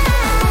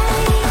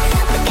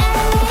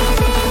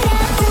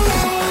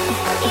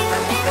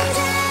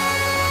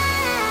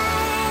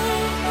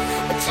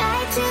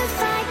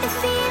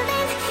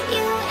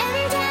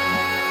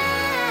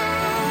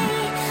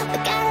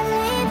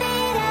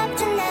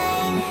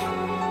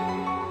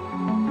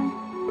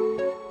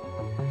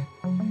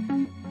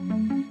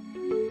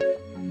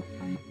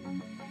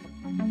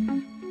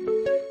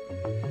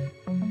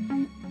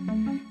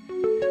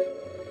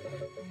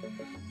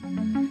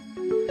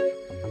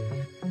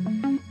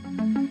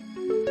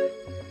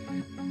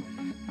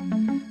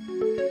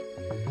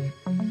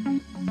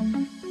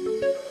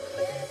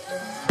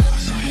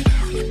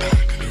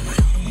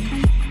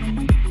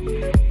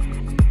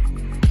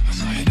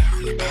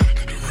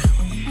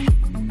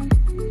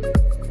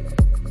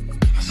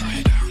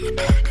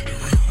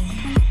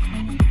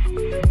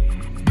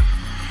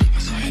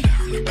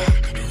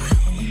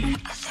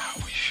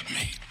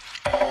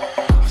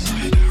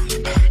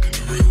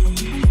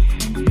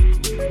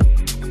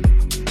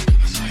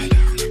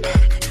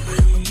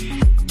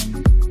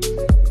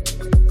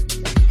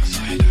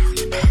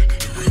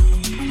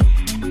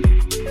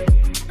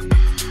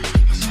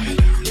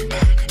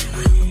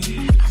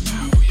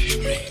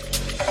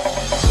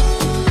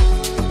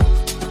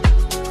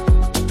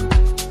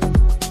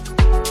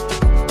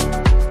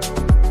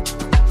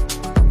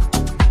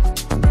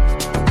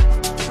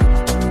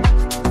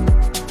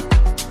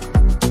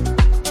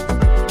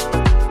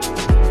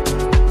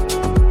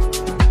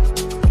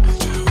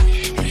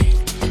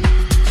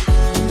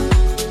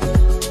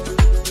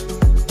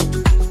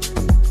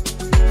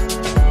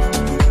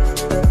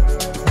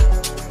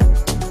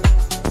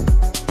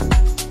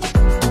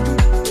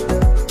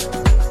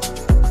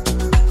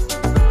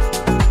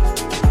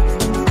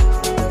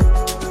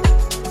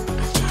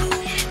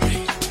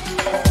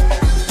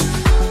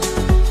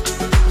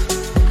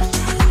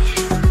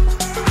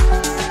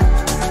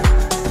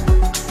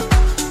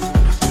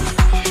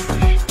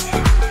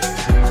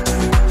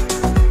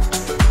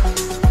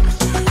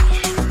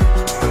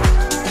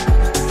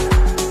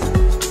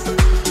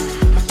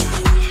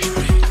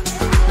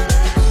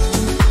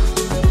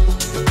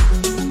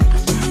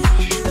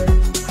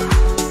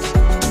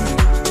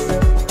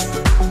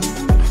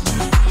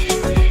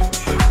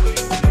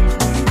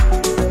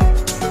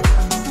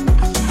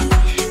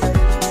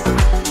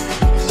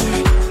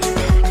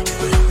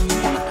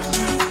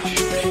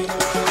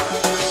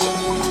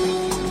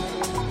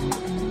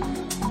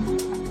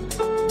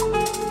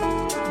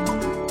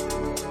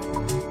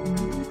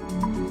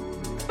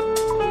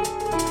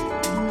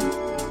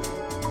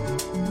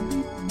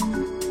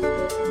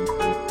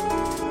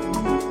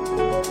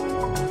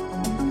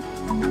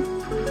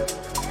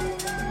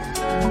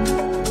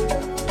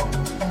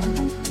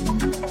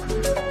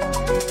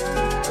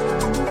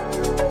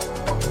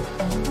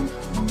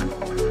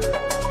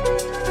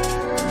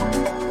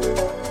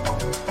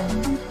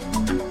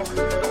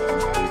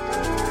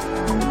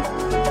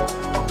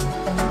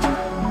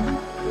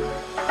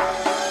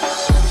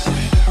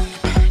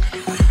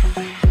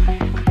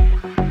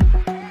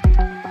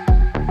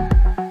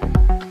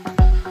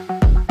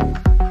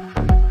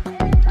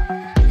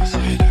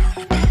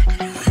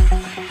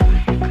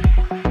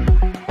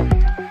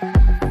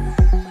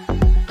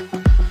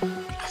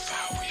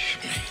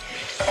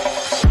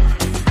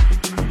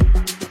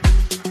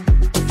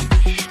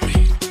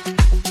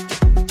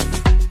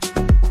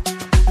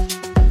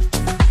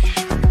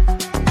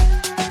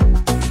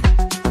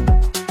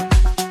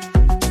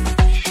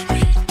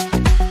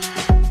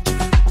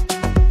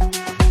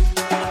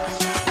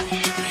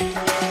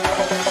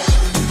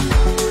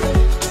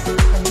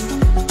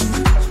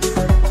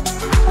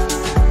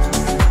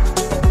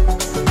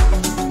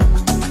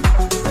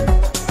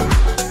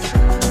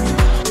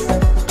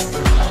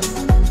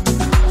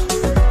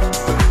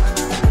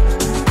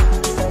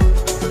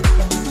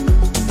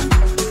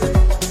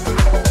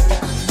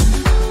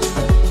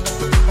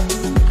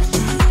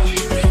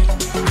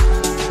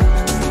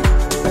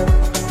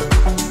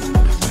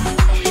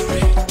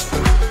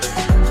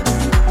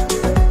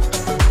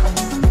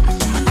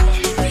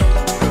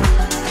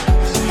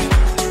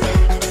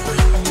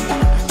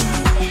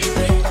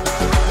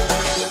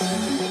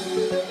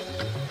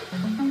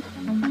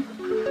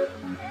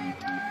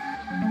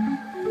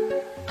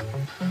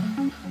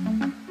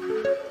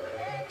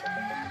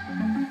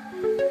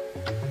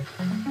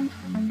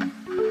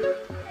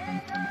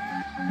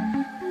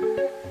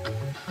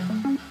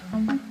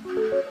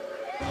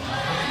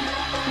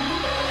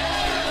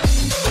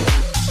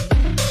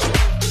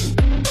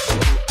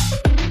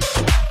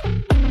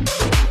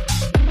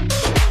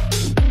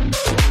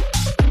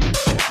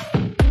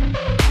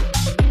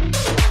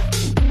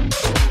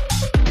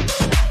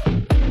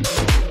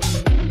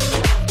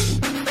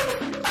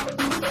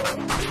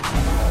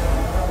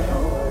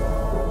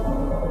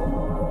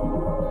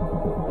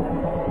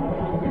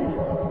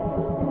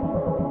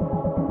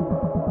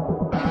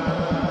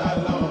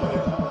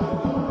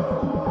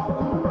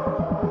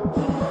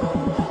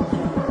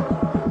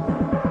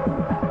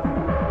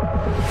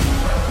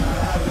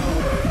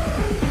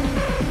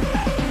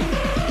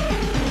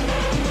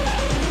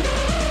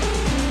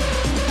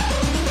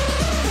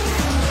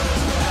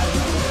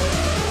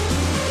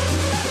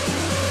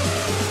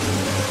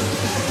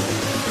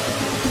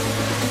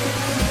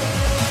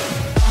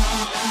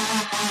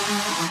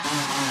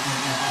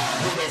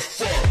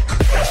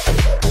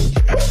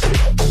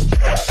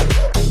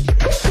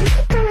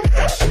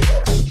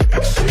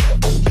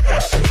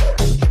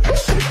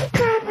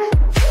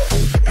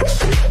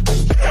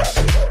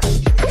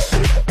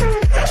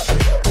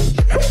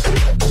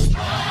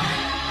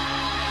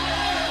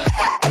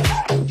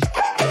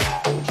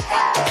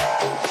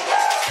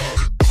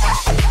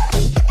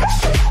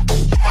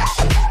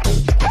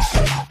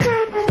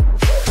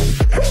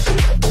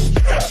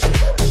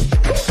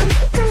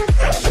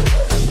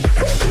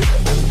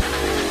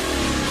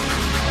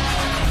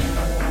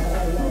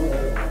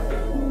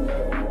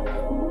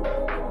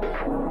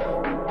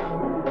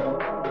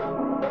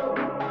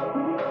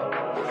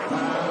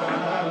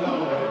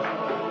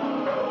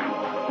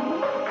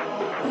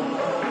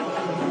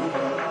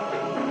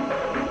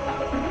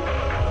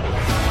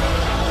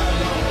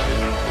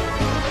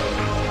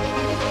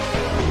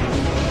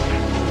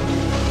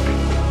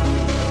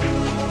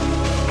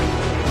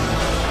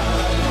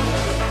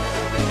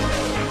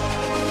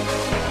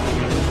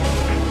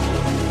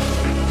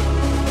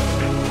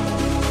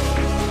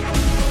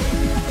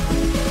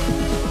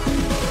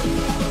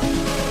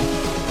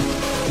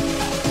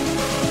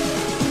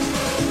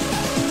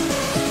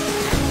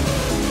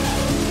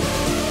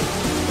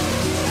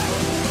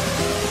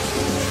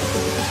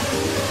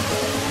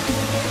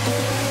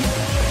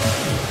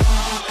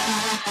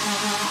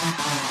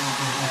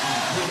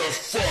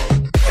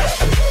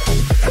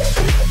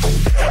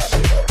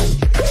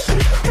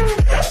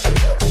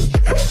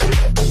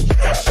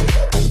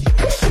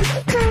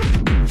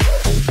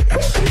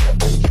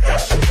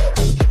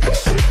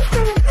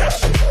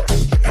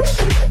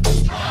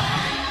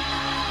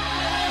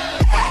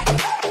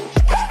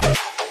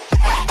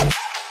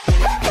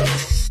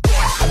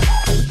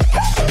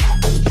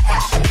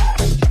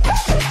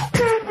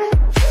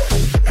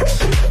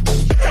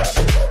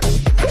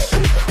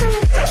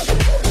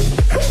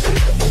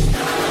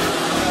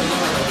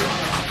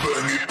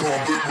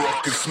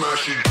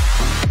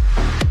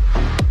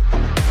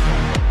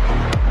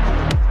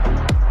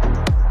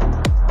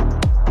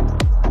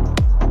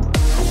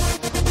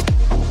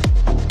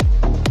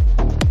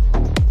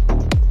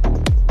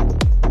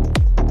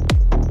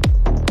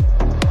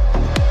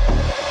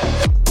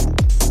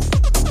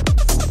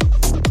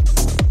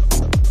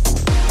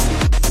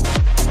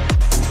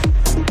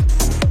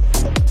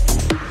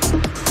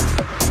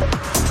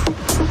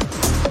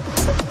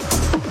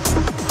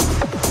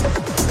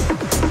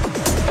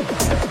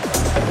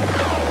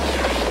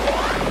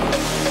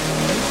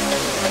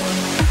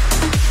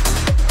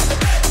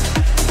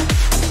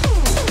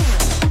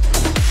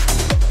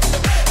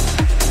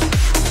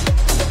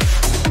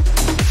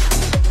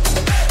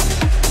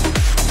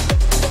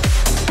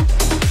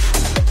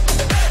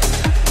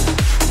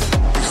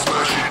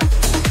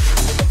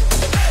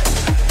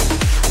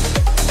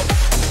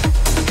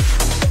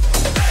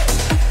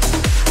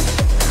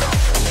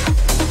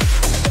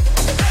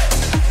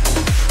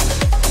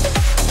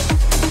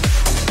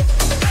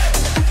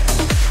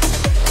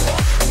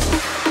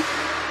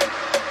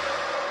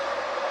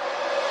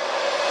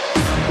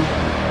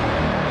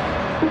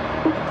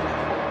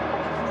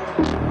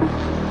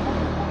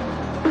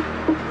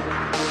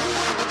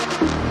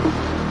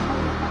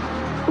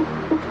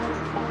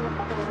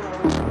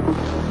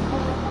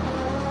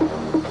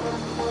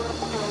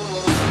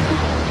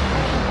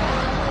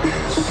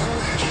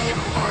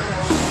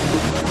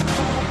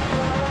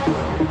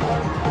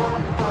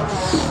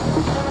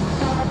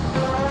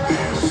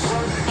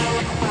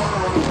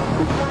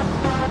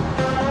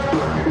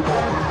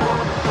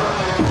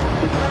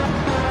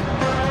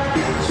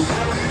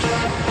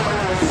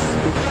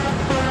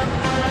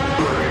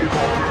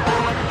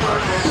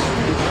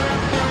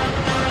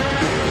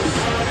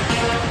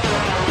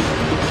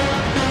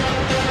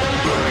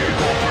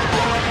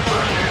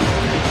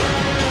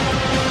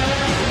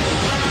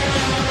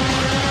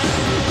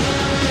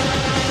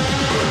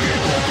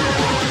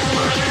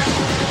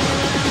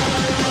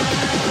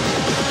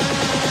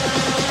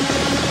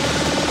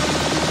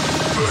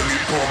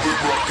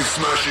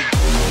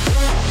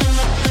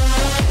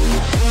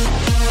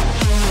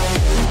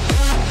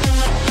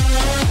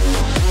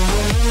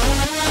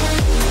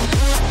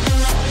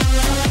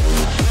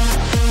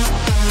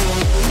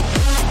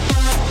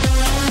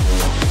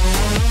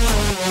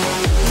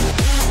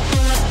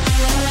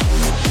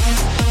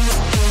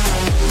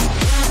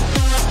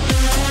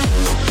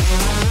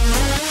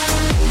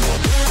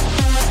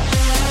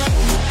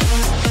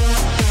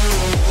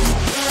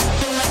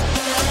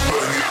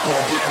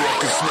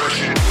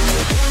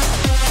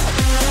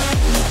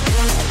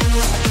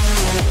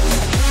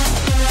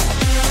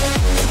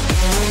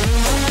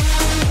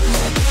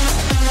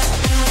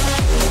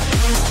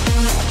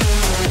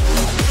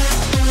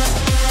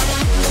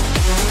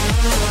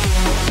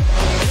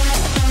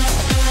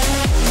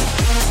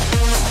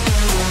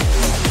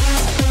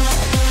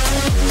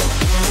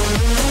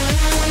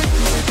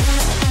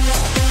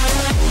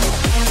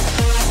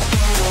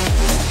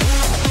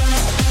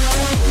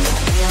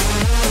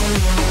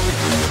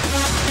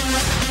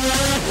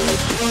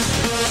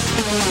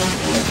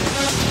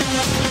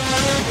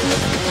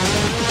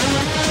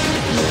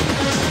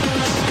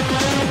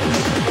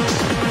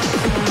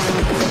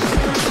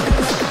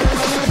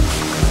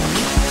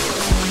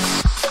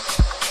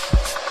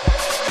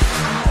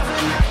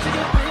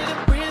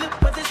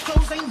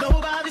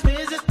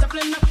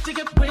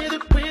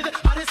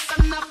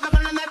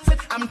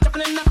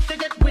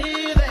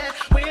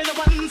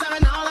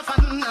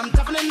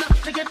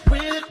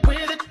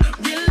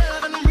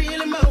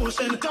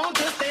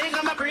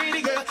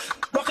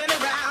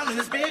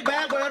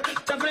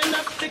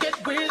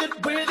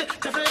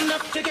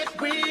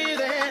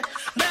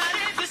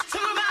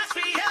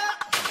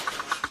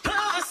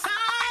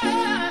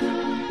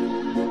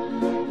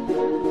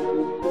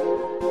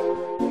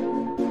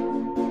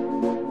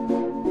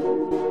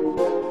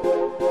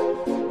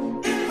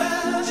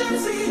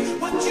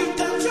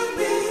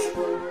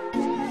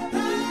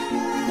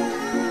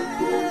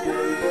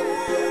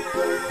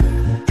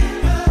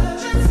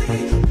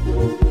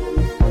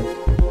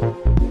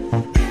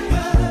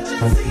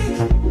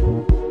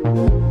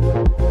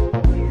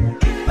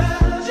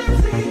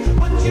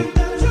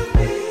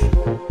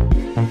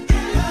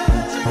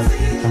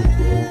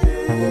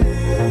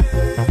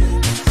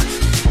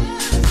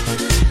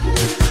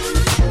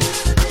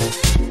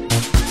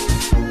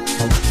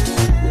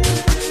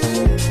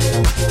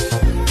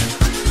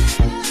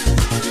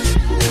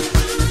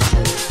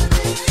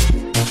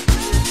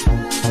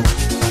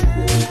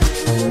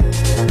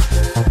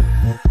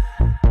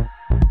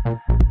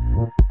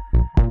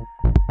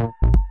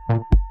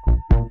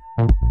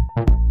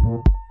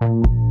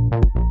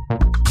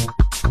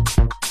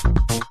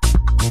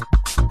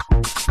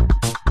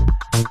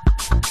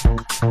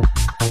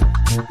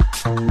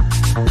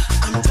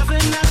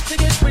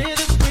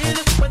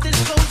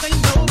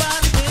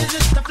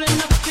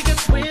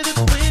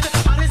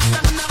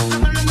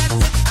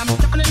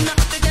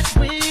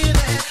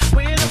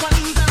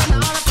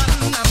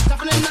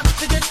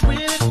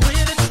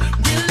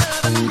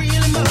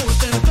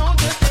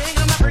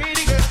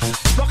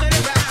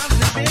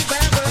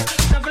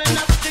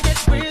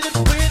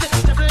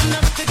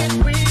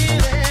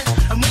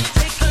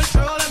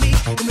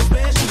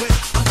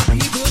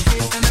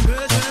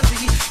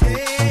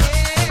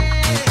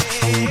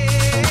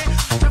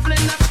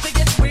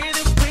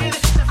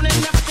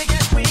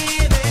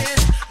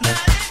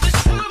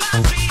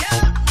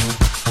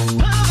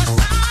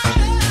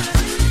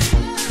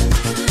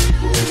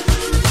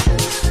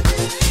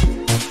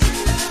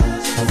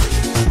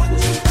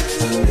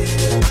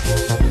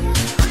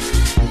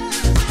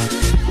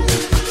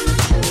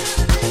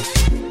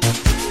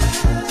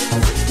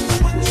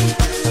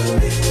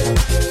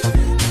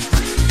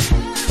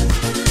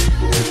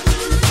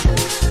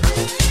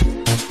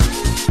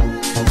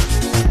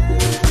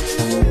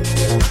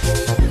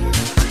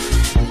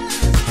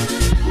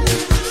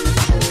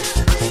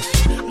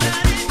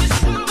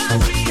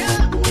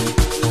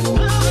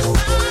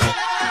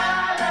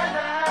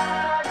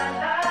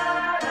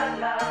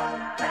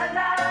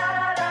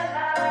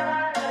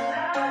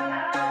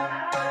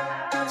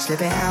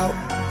 Slipping out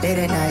late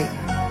at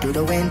night through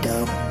the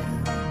window.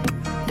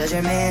 Does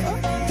your man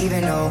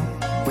even know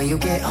when you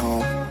get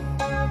home?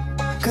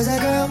 Cause a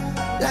girl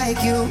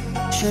like you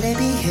shouldn't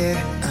be here.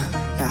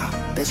 Nah,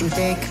 bet you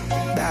think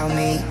about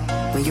me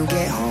when you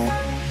get home.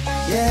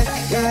 Yeah,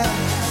 yeah.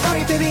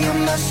 Sorry, baby,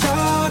 I'm not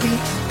sorry.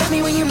 Got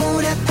me when you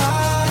move that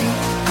body.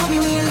 Call me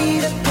when you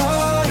leave the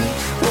party.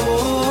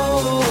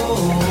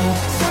 Whoa.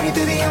 Sorry,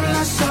 baby,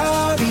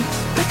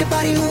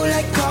 body move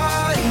like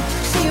Cardi.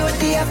 See you at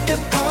the after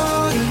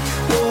party.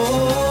 Whoa.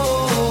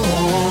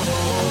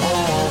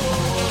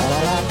 La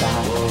la la.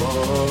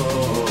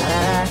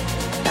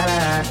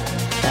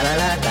 La la la. La la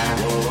la.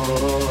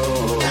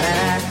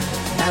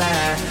 La la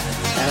la.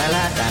 La la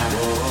la.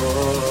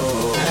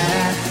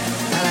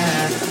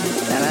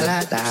 La la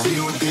la. See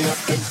you at the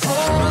after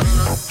party.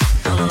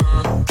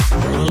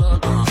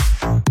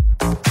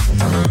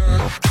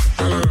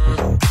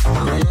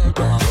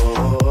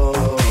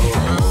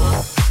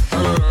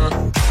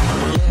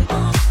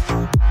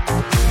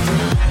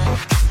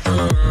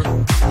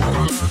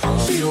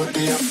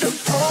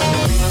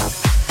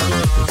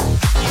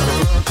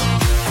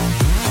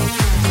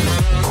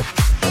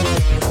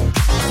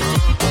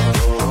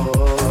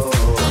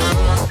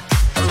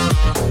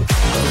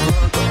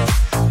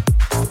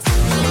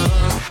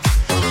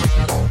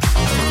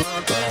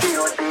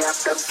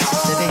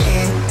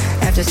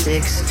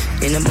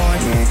 In the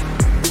morning,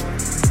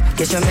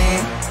 guess your man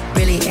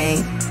really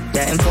ain't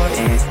that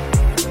important.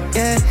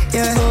 Yeah,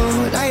 yeah.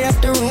 Oh, light up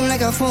the room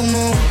like a full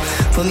moon.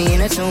 Put me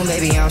in a tune,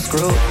 baby, I'm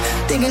screwed.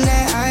 Thinking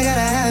that I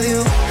gotta have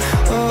you.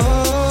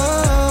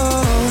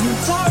 Oh,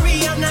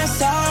 sorry, I'm not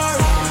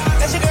sorry.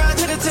 That's your girl,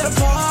 took her to the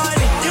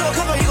party. You a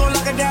couple, you gon'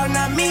 lock her down,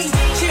 not me.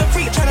 She a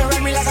freak, tryna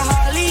ride me like a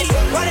Harley.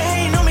 Why they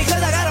hating on me?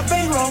 Cause I got a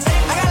bankroll.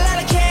 I got a lot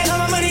of cash, all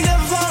my money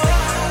never fall.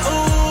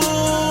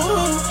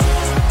 Ooh,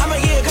 I'ma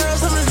get a girl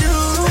something to do.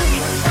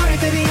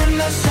 Baby, I'm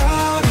not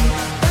sorry.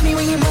 Love me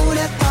when you move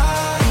that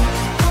body.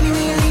 Call me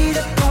when you leave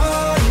the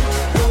party.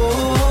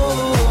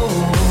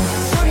 Whoa.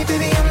 Sorry,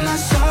 baby, I'm not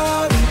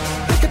sorry.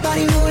 Make the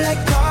body move like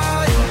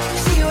Cardi.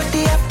 See you at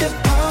the after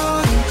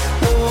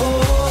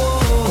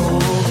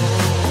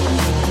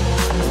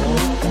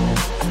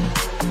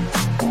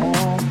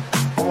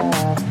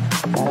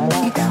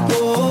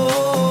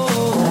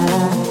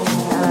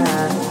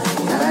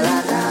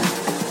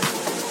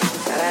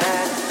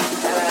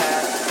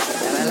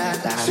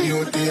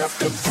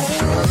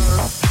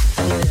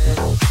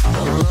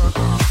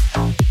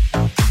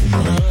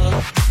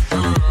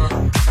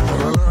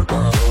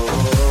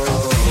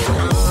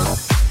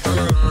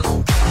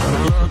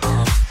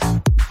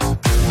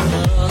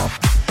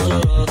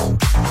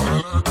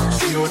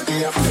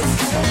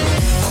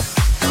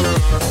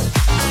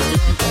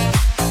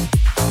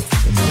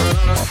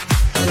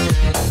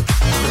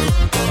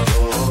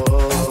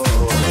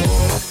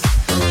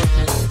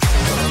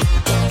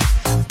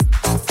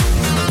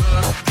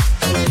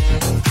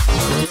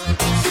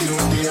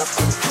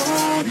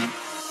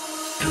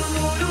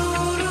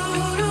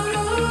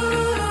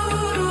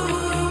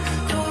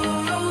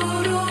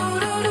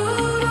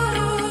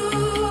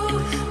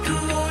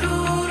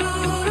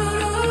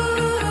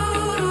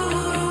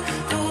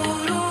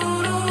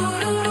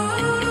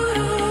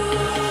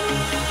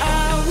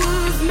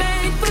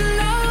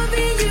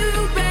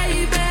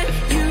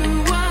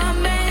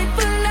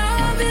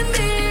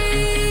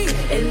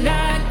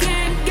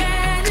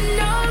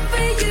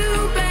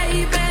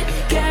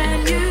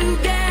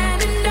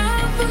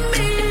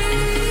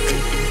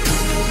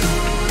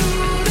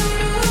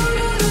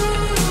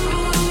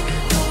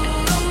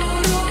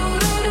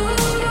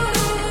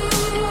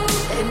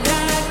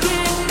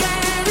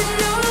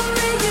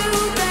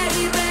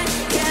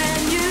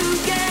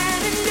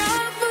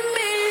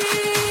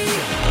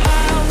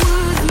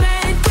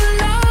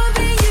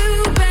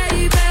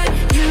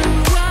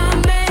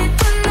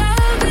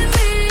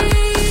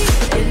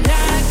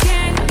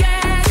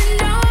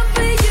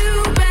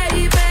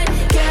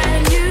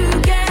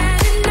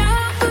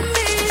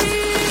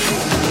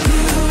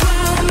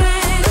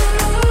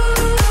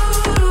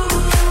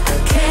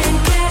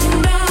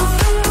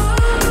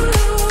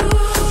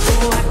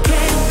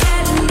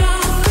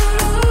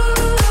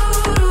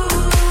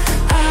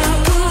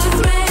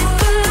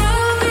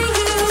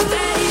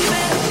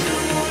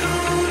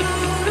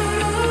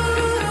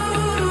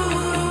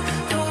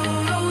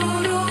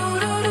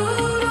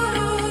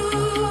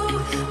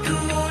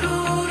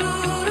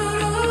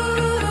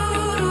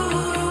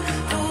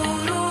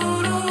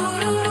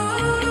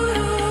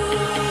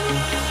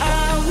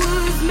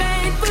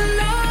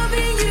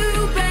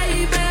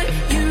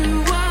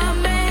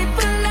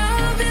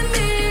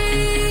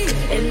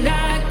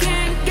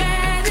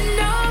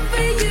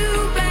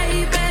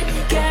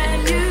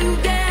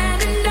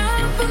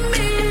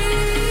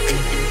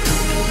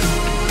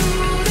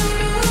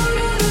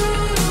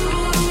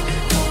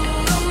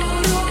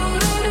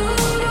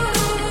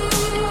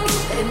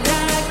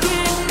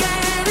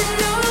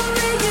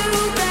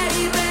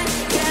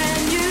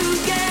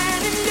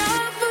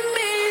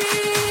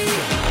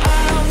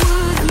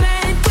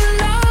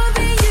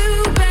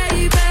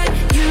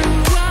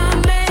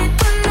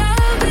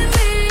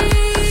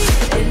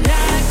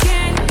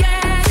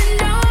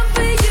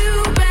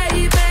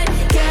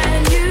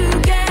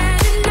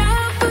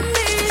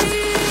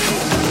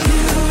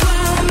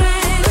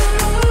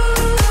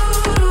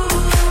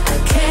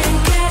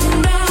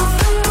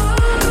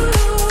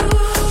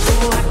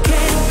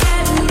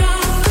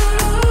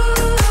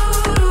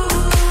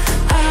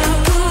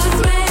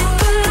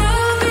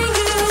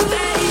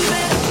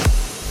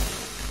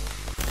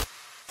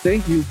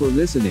Thank you for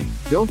listening.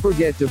 Don't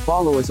forget to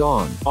follow us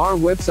on our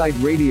website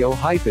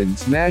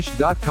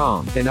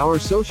radio-smash.com and our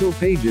social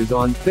pages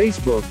on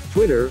Facebook,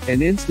 Twitter,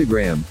 and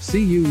Instagram.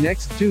 See you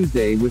next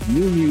Tuesday with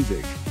new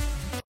music.